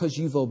pedestal because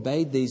you've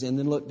obeyed these and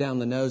then look down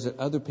the nose at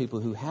other people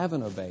who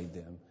haven't obeyed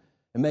them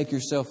and make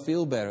yourself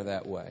feel better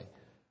that way.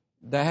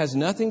 That has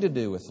nothing to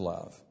do with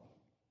love.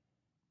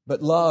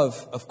 But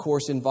love, of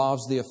course,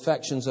 involves the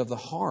affections of the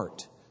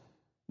heart,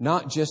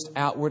 not just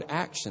outward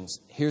actions.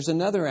 Here's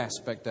another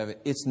aspect of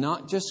it. It's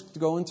not just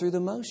going through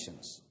the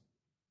motions.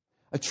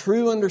 A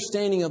true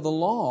understanding of the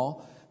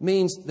law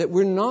means that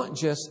we're not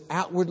just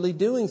outwardly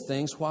doing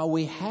things while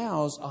we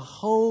house a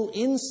whole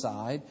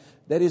inside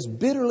that is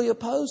bitterly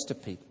opposed to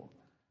people,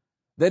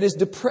 that is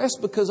depressed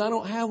because I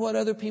don't have what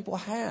other people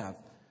have,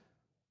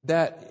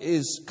 that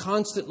is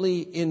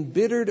constantly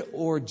embittered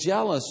or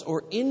jealous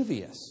or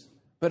envious.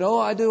 But,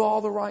 I do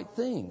all the right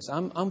things.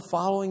 I'm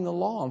following the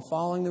law. I'm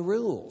following the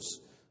rules.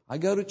 I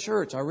go to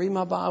church. I read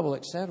my Bible,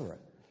 etc.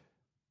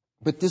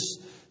 But this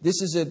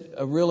is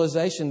a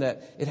realization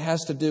that it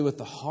has to do with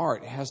the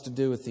heart. It has to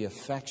do with the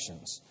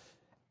affections.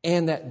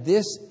 And that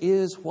this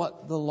is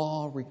what the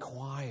law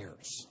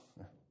requires.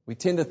 We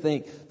tend to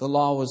think the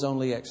law was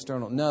only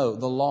external. No,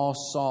 the law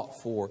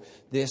sought for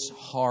this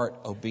heart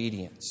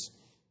obedience.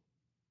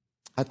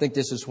 I think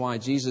this is why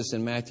Jesus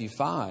in Matthew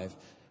 5,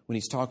 when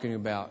he's talking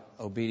about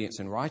obedience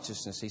and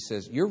righteousness, he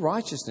says, your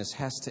righteousness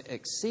has to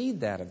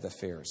exceed that of the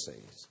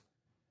Pharisees.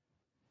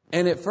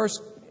 And at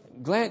first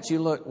glance you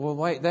look, well,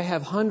 wait, they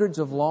have hundreds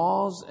of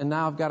laws and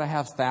now I've got to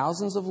have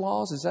thousands of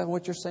laws? Is that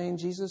what you're saying,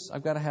 Jesus?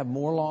 I've got to have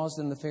more laws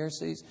than the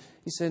Pharisees?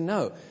 He said,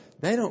 no,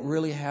 they don't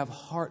really have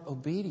heart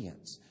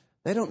obedience.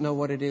 They don't know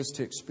what it is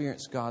to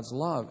experience God's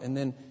love and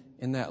then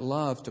in that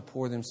love to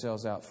pour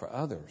themselves out for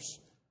others.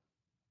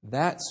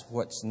 That's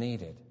what's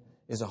needed,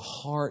 is a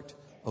heart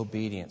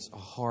obedience, a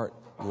heart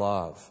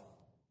love.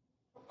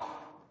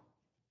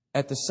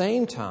 At the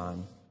same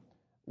time,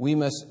 we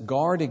must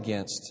guard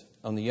against,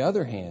 on the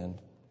other hand,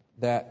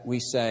 that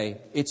we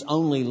say, it's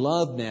only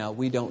love now,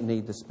 we don't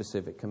need the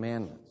specific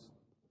commandments.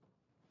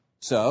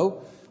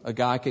 So, a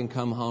guy can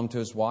come home to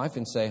his wife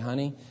and say,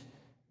 honey,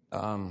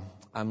 I'm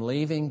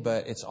leaving,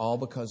 but it's all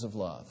because of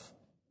love.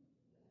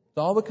 It's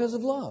all because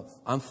of love.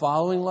 I'm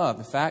following love.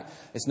 In fact,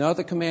 it's not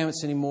the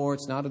commandments anymore.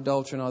 It's not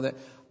adultery and all that.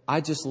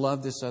 I just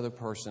love this other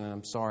person, and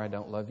I'm sorry I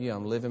don't love you.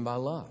 I'm living by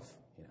love.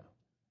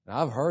 And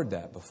I've heard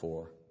that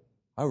before.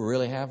 I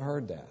really have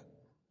heard that.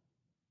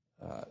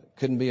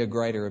 Couldn't be a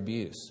greater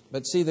abuse.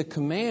 But see, the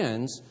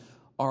commands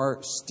are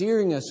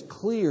steering us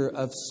clear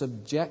of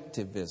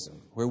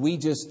subjectivism, where we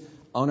just,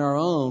 on our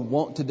own,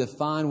 want to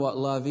define what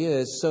love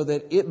is so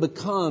that it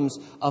becomes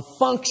a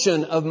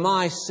function of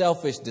my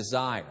selfish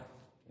desire.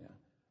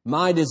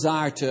 My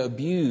desire to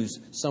abuse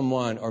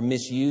someone or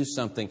misuse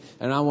something,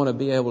 and I want to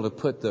be able to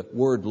put the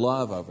word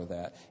love over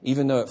that,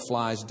 even though it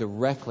flies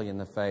directly in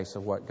the face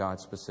of what God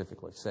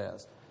specifically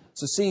says.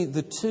 So see,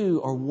 the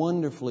two are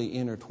wonderfully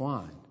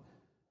intertwined.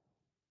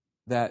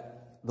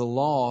 That the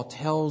law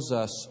tells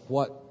us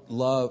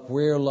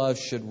where love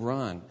should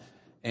run,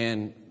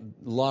 and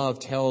love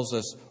tells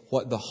us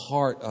what the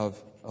heart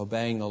of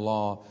obeying the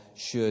law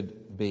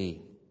should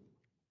be.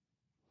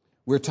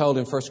 We're told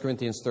in 1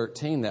 Corinthians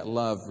 13 that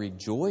love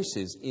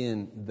rejoices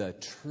in the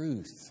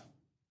truth.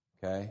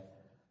 Okay?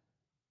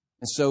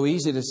 It's so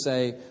easy to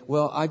say,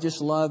 well, I just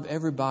love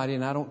everybody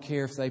and I don't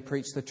care if they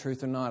preach the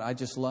truth or not. I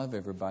just love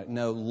everybody.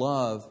 No,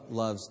 love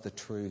loves the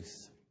truth.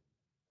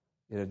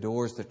 It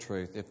adores the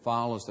truth. It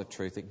follows the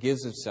truth. It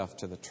gives itself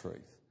to the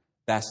truth.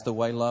 That's the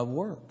way love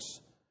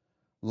works.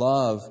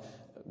 Love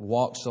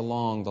walks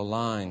along the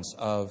lines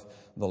of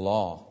the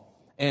law.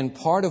 And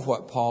part of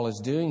what Paul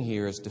is doing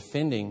here is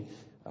defending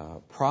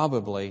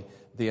probably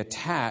the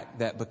attack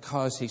that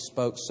because he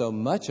spoke so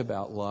much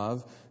about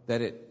love,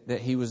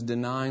 that he was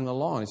denying the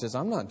law. And he says,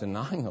 I'm not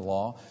denying the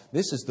law.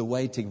 This is the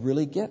way to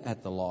really get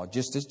at the law,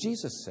 just as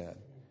Jesus said.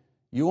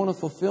 You want to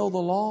fulfill the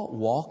law?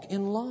 Walk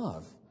in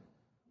love.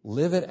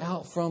 Live it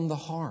out from the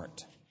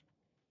heart.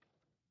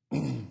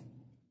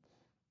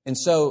 And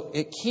so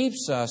it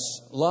keeps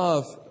us,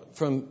 love,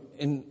 from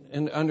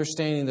in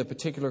understanding the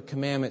particular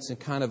commandments in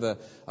kind of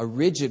a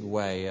rigid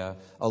way, a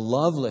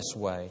loveless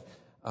way.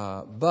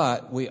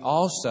 But we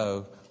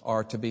also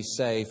are to be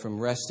saved from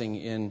resting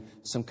in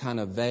some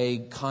kind of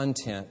vague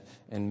content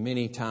and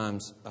many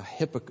times a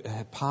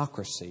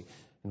hypocrisy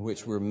in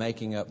which we're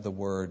making up the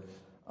word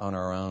on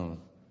our own.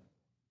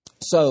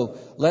 So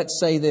let's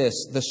say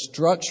this. The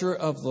structure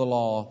of the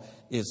law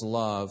is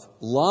love.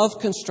 Love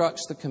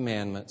constructs the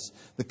commandments.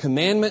 The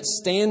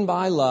commandments stand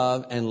by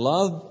love and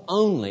love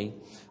only.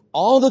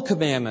 All the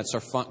commandments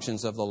are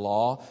functions of the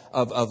law,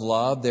 of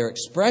love. They're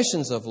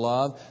expressions of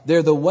love.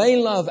 They're the way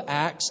love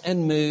acts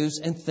and moves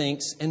and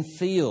thinks and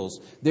feels.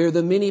 They're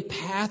the many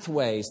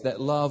pathways that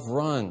love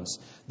runs.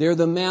 They're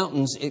the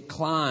mountains it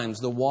climbs,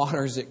 the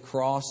waters it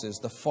crosses,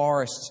 the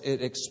forests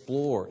it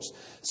explores.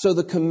 So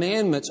the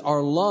commandments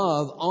are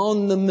love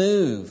on the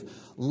move.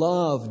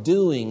 Love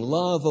doing,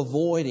 love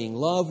avoiding,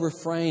 love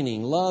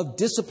refraining, love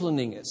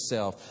disciplining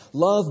itself,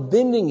 love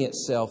bending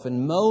itself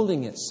and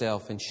molding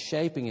itself and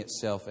shaping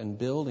itself and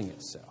building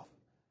itself.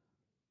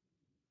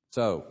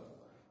 So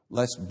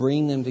let's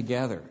bring them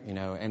together,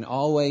 and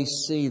always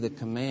see the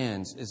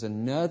commands as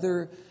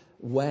another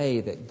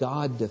way that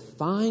God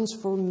defines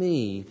for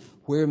me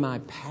where my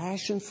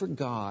passion for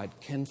God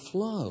can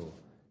flow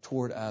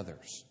toward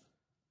others.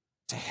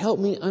 To help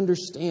me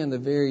understand the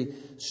very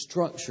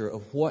structure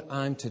of what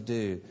I'm to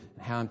do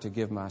and how I'm to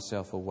give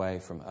myself away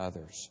from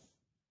others.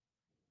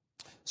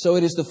 So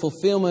it is the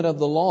fulfillment of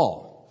the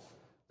law.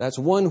 That's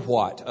one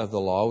what of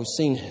the law. We've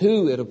seen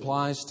who it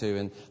applies to,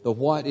 and the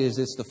what is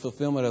it's the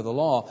fulfillment of the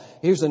law.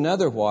 Here's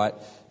another what,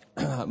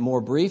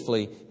 more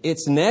briefly.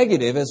 It's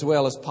negative as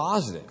well as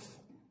positive.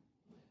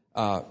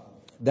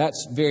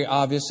 That's very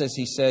obvious as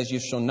he says, you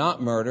shall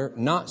not murder,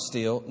 not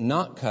steal,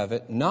 not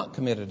covet, not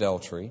commit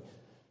adultery.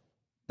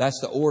 That's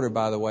the order,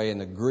 by the way, in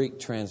the Greek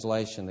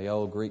translation, the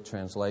old Greek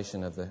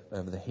translation of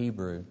the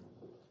Hebrew,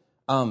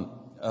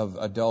 of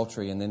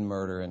adultery and then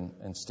murder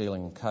and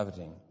stealing and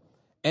coveting.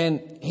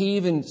 And he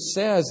even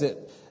says that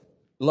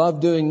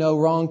love doing no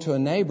wrong to a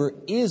neighbor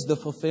is the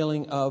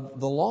fulfilling of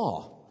the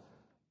law.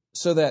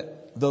 So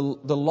that the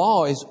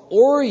law is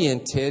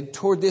oriented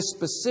toward this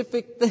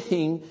specific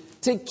thing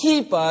to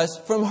keep us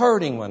from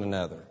hurting one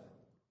another.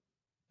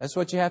 That's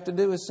what you have to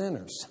do as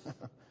sinners.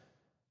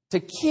 To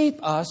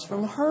keep us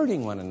from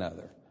hurting one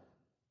another.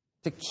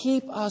 To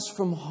keep us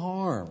from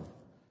harm.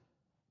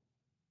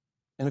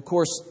 And of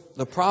course,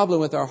 the problem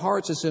with our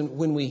hearts is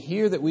when we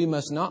hear that we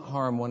must not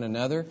harm one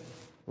another,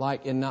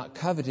 like in not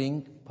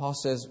coveting, Paul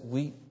says,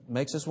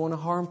 makes us want to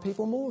harm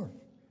people more.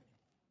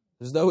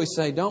 As though we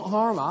say, don't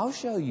harm, I'll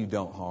show you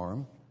don't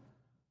harm.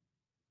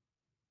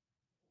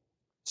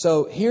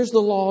 So here's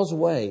the law's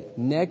way,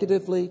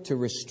 negatively to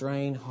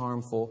restrain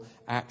harmful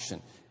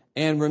action.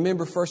 And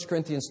remember, 1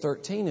 Corinthians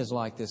 13 is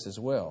like this as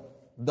well.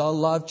 The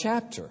love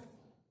chapter.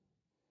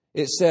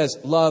 It says,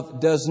 love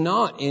does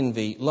not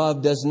envy.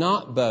 Love does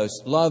not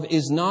boast. Love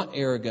is not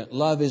arrogant.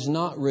 Love is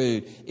not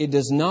rude. It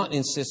does not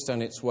insist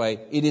on its way.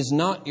 It is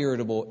not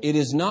irritable. It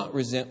is not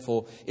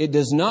resentful. It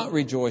does not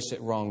rejoice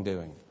at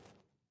wrongdoing.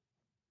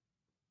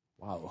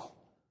 Wow.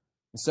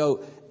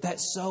 So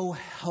that's so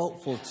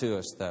helpful to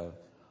us, though.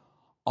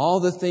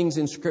 All the things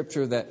in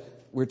Scripture that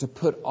we're to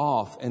put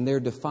off, and they're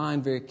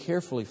defined very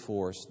carefully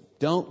for us.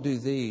 Don't do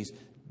these.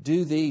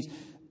 Do these.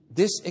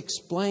 This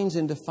explains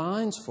and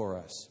defines for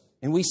us.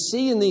 And we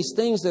see in these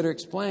things that are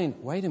explained,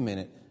 wait a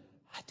minute,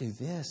 I do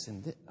this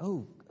and this.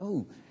 Oh.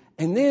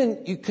 And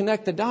then you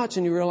connect the dots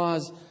and you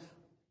realize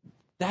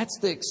that's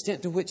the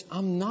extent to which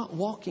I'm not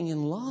walking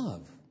in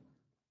love.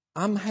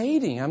 I'm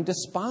hating, I'm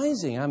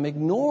despising, I'm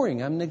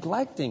ignoring, I'm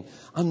neglecting.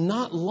 I'm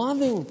not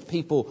loving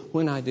people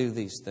when I do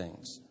these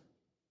things.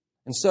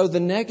 And so the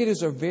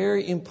negatives are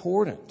very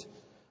important,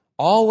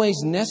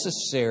 always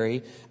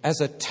necessary as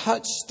a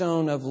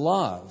touchstone of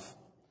love.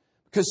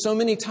 Because so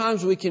many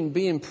times we can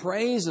be in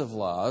praise of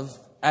love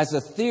as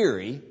a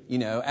theory,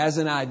 as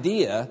an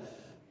idea,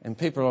 and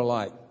people are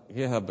like,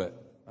 yeah, but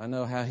I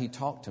know how he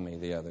talked to me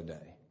the other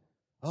day.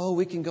 Oh,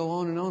 we can go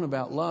on and on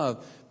about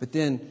love, but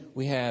then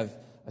we have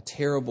a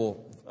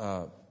terrible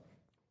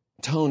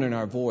tone in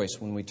our voice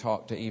when we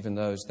talk to even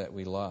those that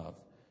we love.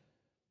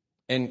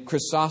 And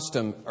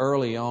Chrysostom,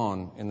 early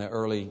on in the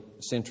early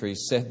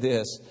centuries, said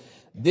this,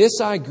 "This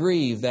I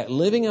grieve, that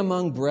living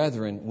among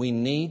brethren, we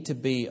need to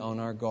be on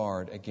our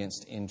guard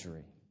against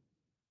injury."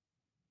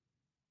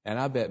 And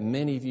I bet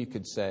many of you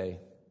could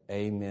say,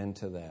 amen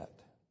to that.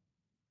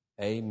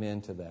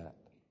 Amen to that.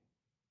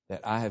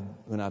 That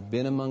when I've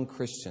been among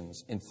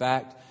Christians, in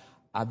fact,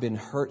 I've been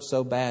hurt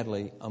so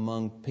badly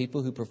among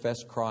people who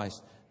profess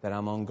Christ that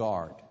I'm on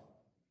guard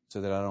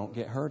so that I don't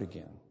get hurt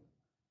again.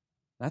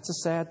 That's a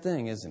sad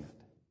thing, isn't it?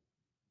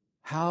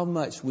 How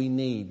much we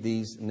need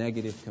these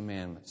negative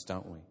commandments,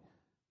 don't we?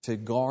 To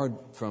guard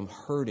from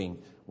hurting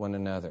one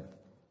another.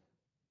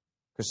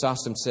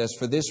 Chrysostom says,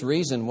 for this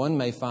reason, one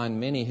may find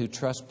many who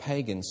trust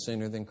pagans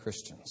sooner than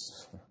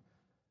Christians.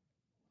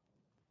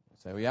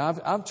 So, yeah,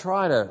 I've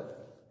tried a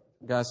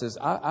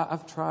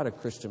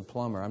Christian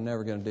plumber. I'm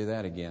never going to do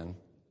that again.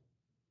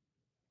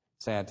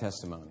 Sad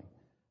testimony.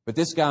 But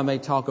this guy may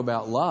talk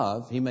about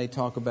love. He may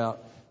talk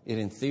about it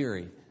in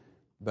theory.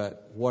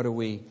 But what are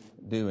we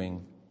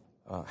doing?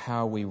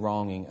 How are we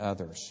wronging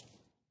others?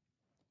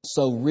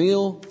 So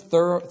real,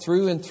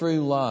 through and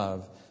through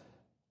love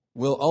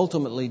will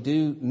ultimately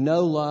do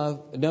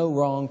no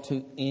wrong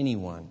to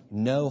anyone,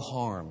 no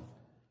harm.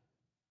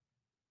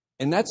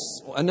 And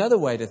that's another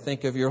way to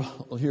think of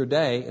your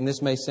day. And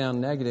this may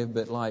sound negative,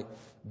 but like,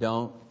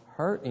 don't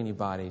hurt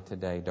anybody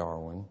today,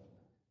 Darwin.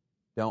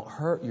 Don't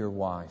hurt your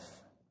wife.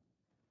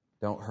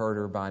 Don't hurt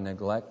her by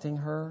neglecting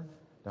her.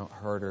 Don't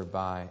hurt her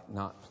by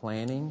not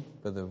planning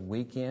for the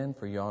weekend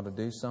for y'all to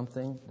do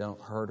something.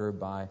 Don't hurt her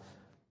by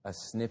a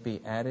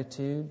snippy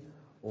attitude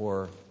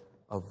or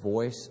a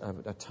voice,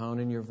 a tone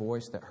in your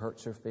voice that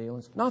hurts her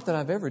feelings. Not that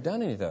I've ever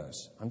done any of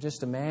those. I'm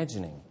just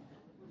imagining.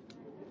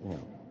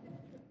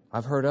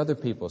 I've heard other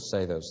people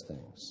say those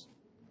things.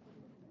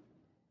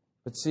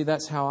 But see,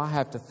 that's how I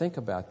have to think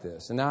about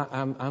this. And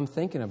I'm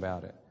thinking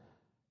about it.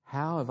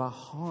 How have I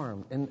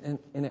harmed? And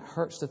it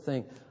hurts to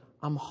think,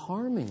 I'm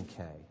harming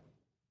Kay.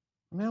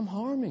 I'm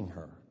harming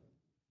her.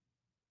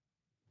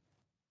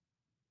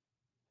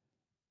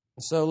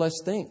 So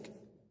let's think.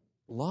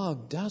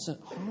 Love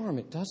doesn't harm.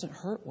 It doesn't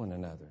hurt one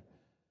another.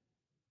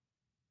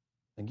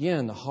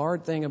 Again, the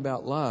hard thing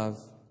about love,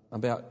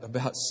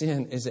 about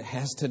sin, is it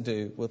has to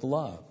do with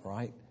love,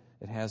 right?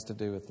 It has to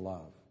do with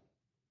love.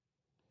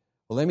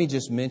 Well, let me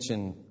just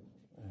mention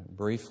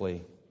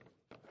briefly,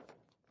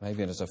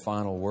 maybe as a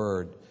final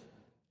word,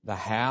 the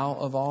how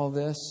of all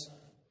this.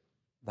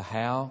 The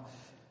how.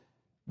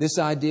 This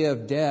idea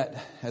of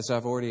debt, as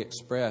I've already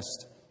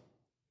expressed,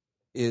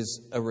 is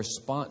a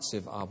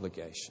responsive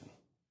obligation.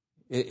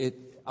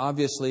 It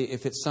obviously,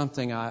 if it's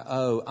something I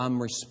owe,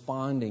 I'm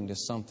responding to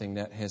something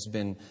that has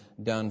been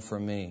done for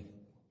me.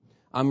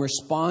 I'm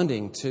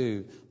responding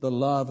to the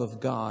love of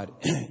God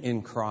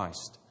in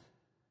Christ.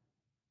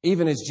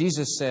 Even as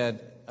Jesus said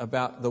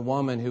about the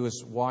woman who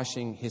was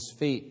washing his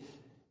feet,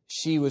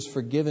 she was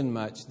forgiven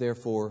much,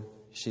 therefore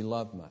she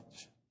loved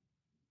much.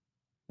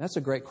 That's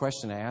a great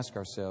question to ask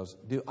ourselves.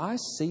 Do I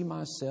see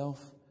myself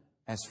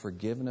as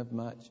forgiven of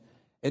much?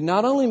 It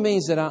not only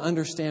means that I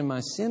understand my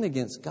sin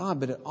against God,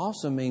 but it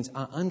also means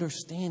I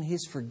understand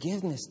His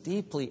forgiveness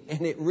deeply,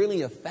 and it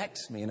really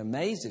affects me and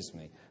amazes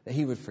me that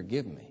He would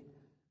forgive me.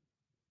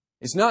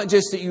 It's not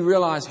just that you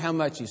realize how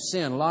much you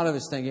sin. A lot of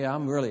us think, yeah,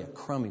 I'm really a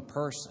crummy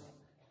person.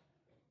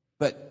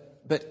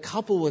 But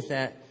coupled with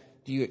that,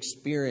 do you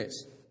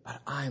experience, but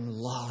I'm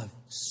loved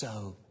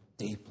so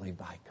deeply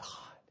by God.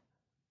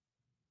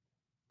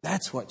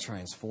 That's what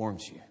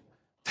transforms you.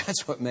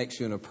 That's what makes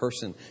you a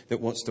person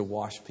that wants to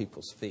wash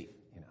people's feet.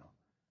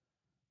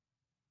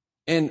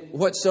 And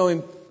what's so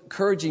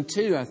encouraging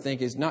too, I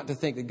think, is not to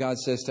think that God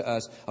says to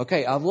us,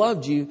 okay, I've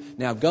loved you,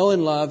 now go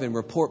in love and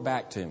report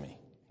back to me.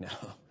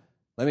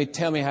 No.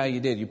 Tell me how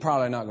you did. You're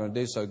probably not going to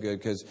do so good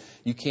because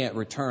you can't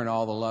return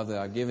all the love that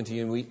I've given to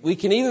you. And we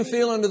can even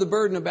feel under the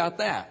burden about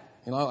that.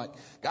 Like,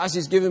 gosh,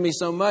 He's given me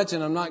so much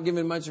and I'm not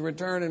giving much in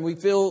return. And we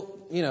feel,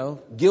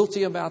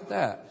 guilty about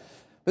that.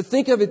 But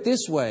think of it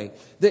this way,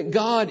 that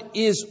God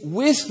is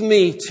with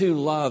me to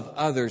love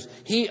others.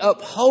 He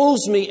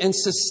upholds me and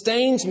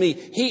sustains me.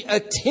 He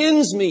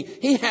attends me.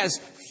 He has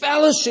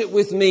fellowship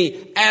with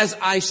me as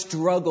I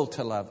struggle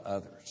to love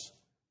others.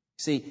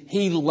 See,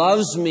 He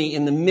loves me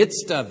in the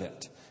midst of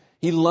it.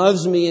 He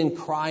loves me in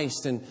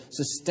Christ and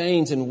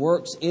sustains and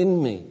works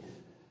in me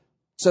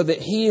so that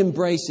He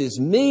embraces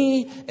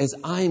me as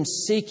I'm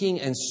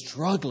seeking and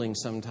struggling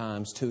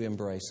sometimes to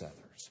embrace others.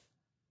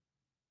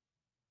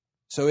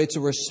 So it's a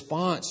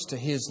response to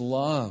His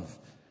love.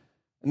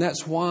 And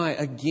that's why,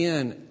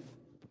 again,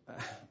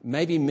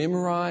 maybe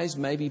memorize,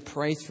 maybe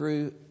pray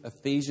through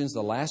Ephesians,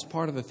 the last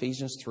part of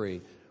Ephesians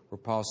 3, where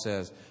Paul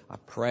says, I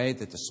pray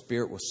that the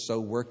Spirit will so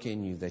work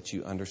in you that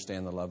you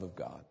understand the love of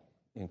God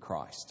in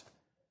Christ.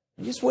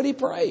 And just what he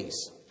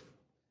prays,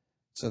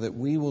 so that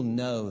we will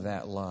know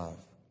that love.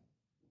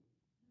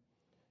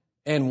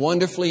 And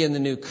wonderfully in the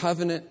new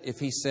covenant, if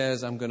he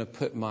says, I'm going to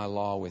put my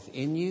law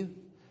within you,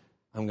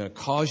 I'm going to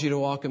cause you to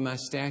walk in my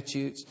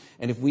statutes.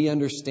 And if we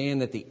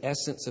understand that the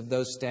essence of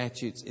those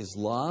statutes is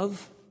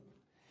love,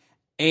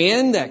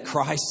 and that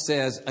Christ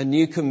says, a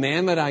new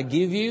commandment I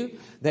give you,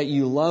 that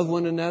you love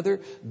one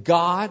another,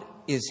 God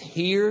is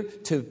here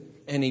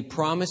and He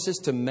promises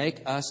to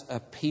make us a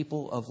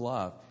people of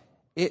love.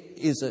 It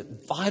is a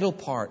vital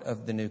part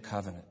of the new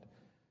covenant.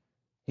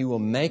 He will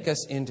make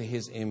us into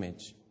His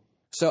image.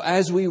 So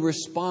as we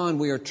respond,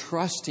 we are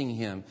trusting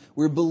Him.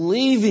 We're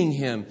believing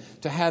Him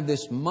to have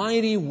this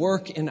mighty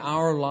work in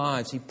our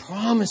lives. He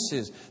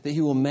promises that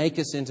He will make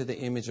us into the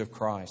image of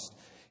Christ.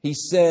 He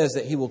says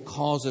that He will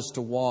cause us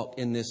to walk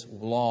in this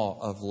law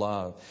of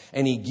love.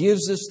 And He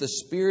gives us the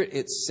Spirit.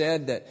 It's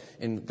said that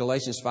in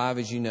Galatians 5,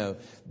 as you know,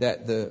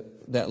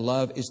 that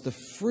love is the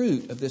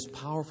fruit of this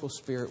powerful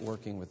Spirit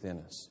working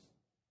within us.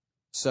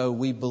 So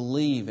we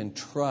believe and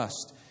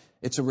trust.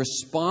 It's a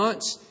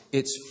response.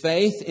 It's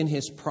faith in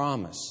His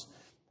promise.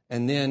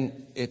 And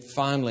then it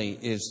finally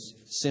is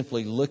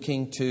simply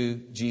looking to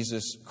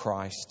Jesus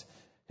Christ,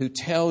 who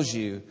tells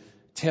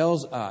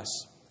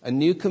us, a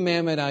new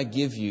commandment I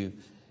give you.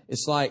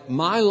 It's like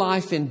my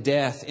life and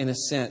death, in a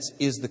sense,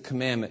 is the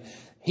commandment.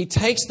 He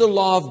takes the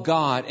law of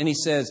God and He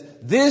says,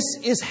 this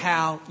is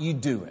how you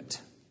do it.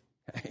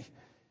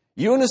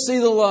 You want to see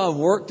the law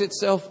worked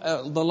itself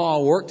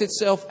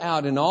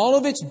out in all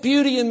of its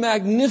beauty and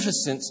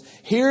magnificence?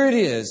 Here it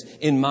is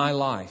in my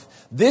life.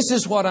 This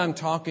is what I'm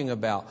talking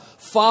about.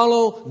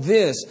 Follow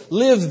this.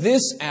 Live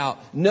this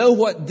out. Know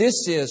what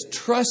this is.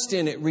 Trust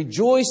in it.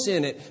 Rejoice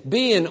in it.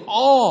 Be in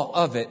awe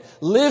of it.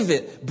 Live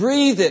it.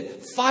 Breathe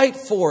it. Fight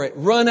for it.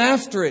 Run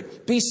after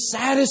it. Be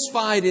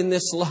satisfied in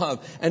this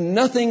love and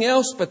nothing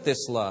else but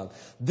this love.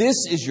 This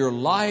is your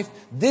life.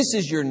 This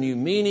is your new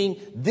meaning.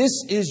 This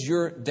is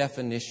your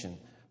definition,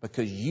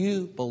 because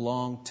you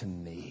belong to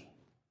me.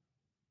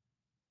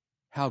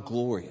 How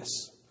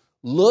glorious.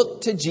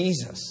 Look to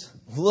Jesus.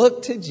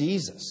 Look to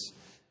Jesus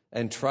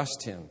and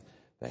trust Him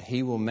that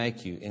He will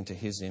make you into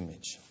His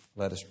image.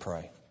 Let us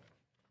pray.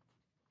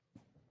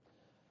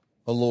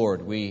 O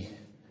Lord, we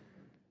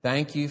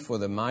thank You for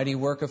the mighty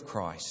work of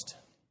Christ,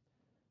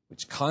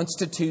 which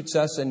constitutes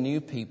us a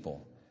new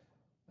people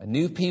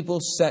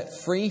set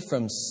free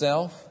from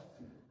self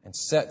and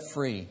set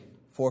free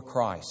for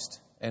Christ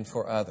and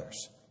for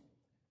others.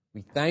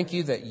 We thank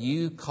You that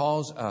You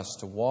cause us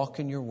to walk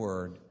in Your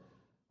word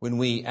when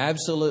we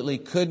absolutely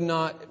could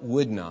not,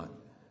 would not.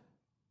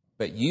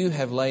 But You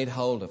have laid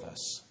hold of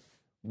us.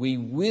 We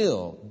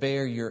will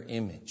bear Your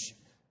image.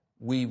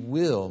 We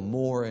will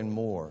more and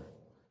more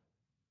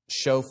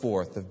show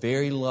forth the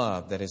very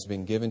love that has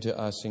been given to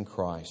us in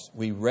Christ.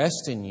 We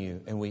rest in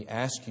You and we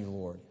ask You,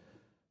 Lord,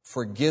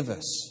 forgive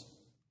us.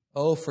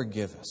 Oh,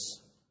 forgive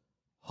us.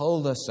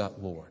 Hold us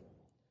up, Lord.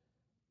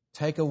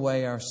 Take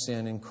away our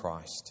sin in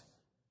Christ.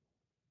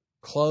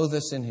 Clothe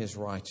us in His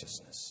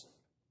righteousness.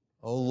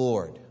 Oh,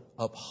 Lord,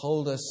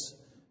 uphold us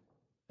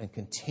and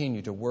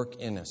continue to work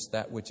in us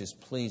that which is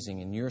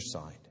pleasing in Your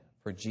sight.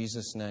 For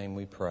Jesus' name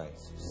we pray.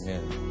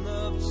 Amen.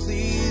 The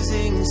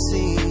pleasing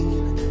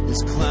scene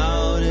is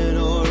clouded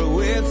or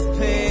with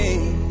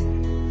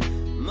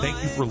pain.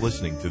 Thank you for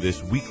listening to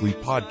this weekly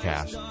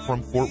podcast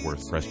from Fort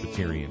Worth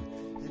Presbyterian.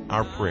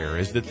 Our prayer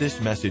is that this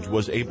message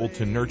was able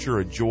to nurture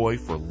a joy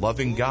for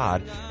loving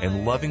God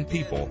and loving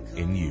people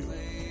in you.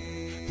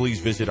 Please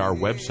visit our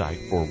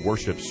website for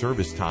worship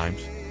service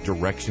times,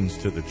 directions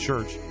to the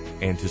church,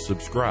 and to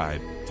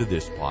subscribe to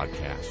this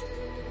podcast.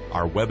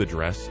 Our web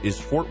address is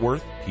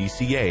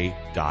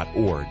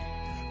fortworthpca.org.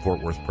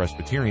 Fort Worth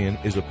Presbyterian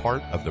is a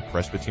part of the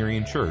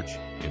Presbyterian Church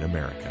in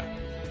America.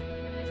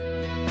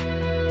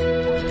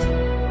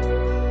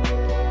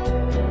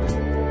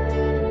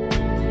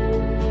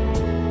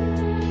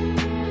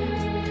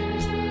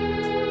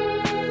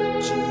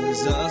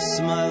 Jesus,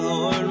 my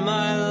Lord,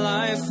 my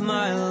life,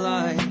 my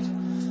light.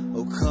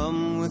 Oh,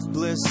 come with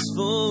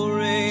blissful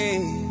ray.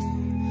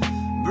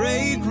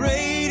 Break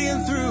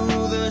radiant through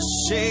the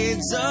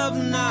shades of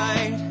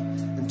night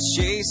and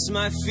chase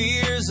my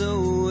fears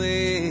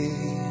away.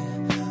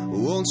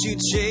 Won't You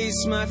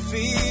chase my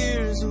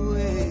fears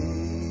away?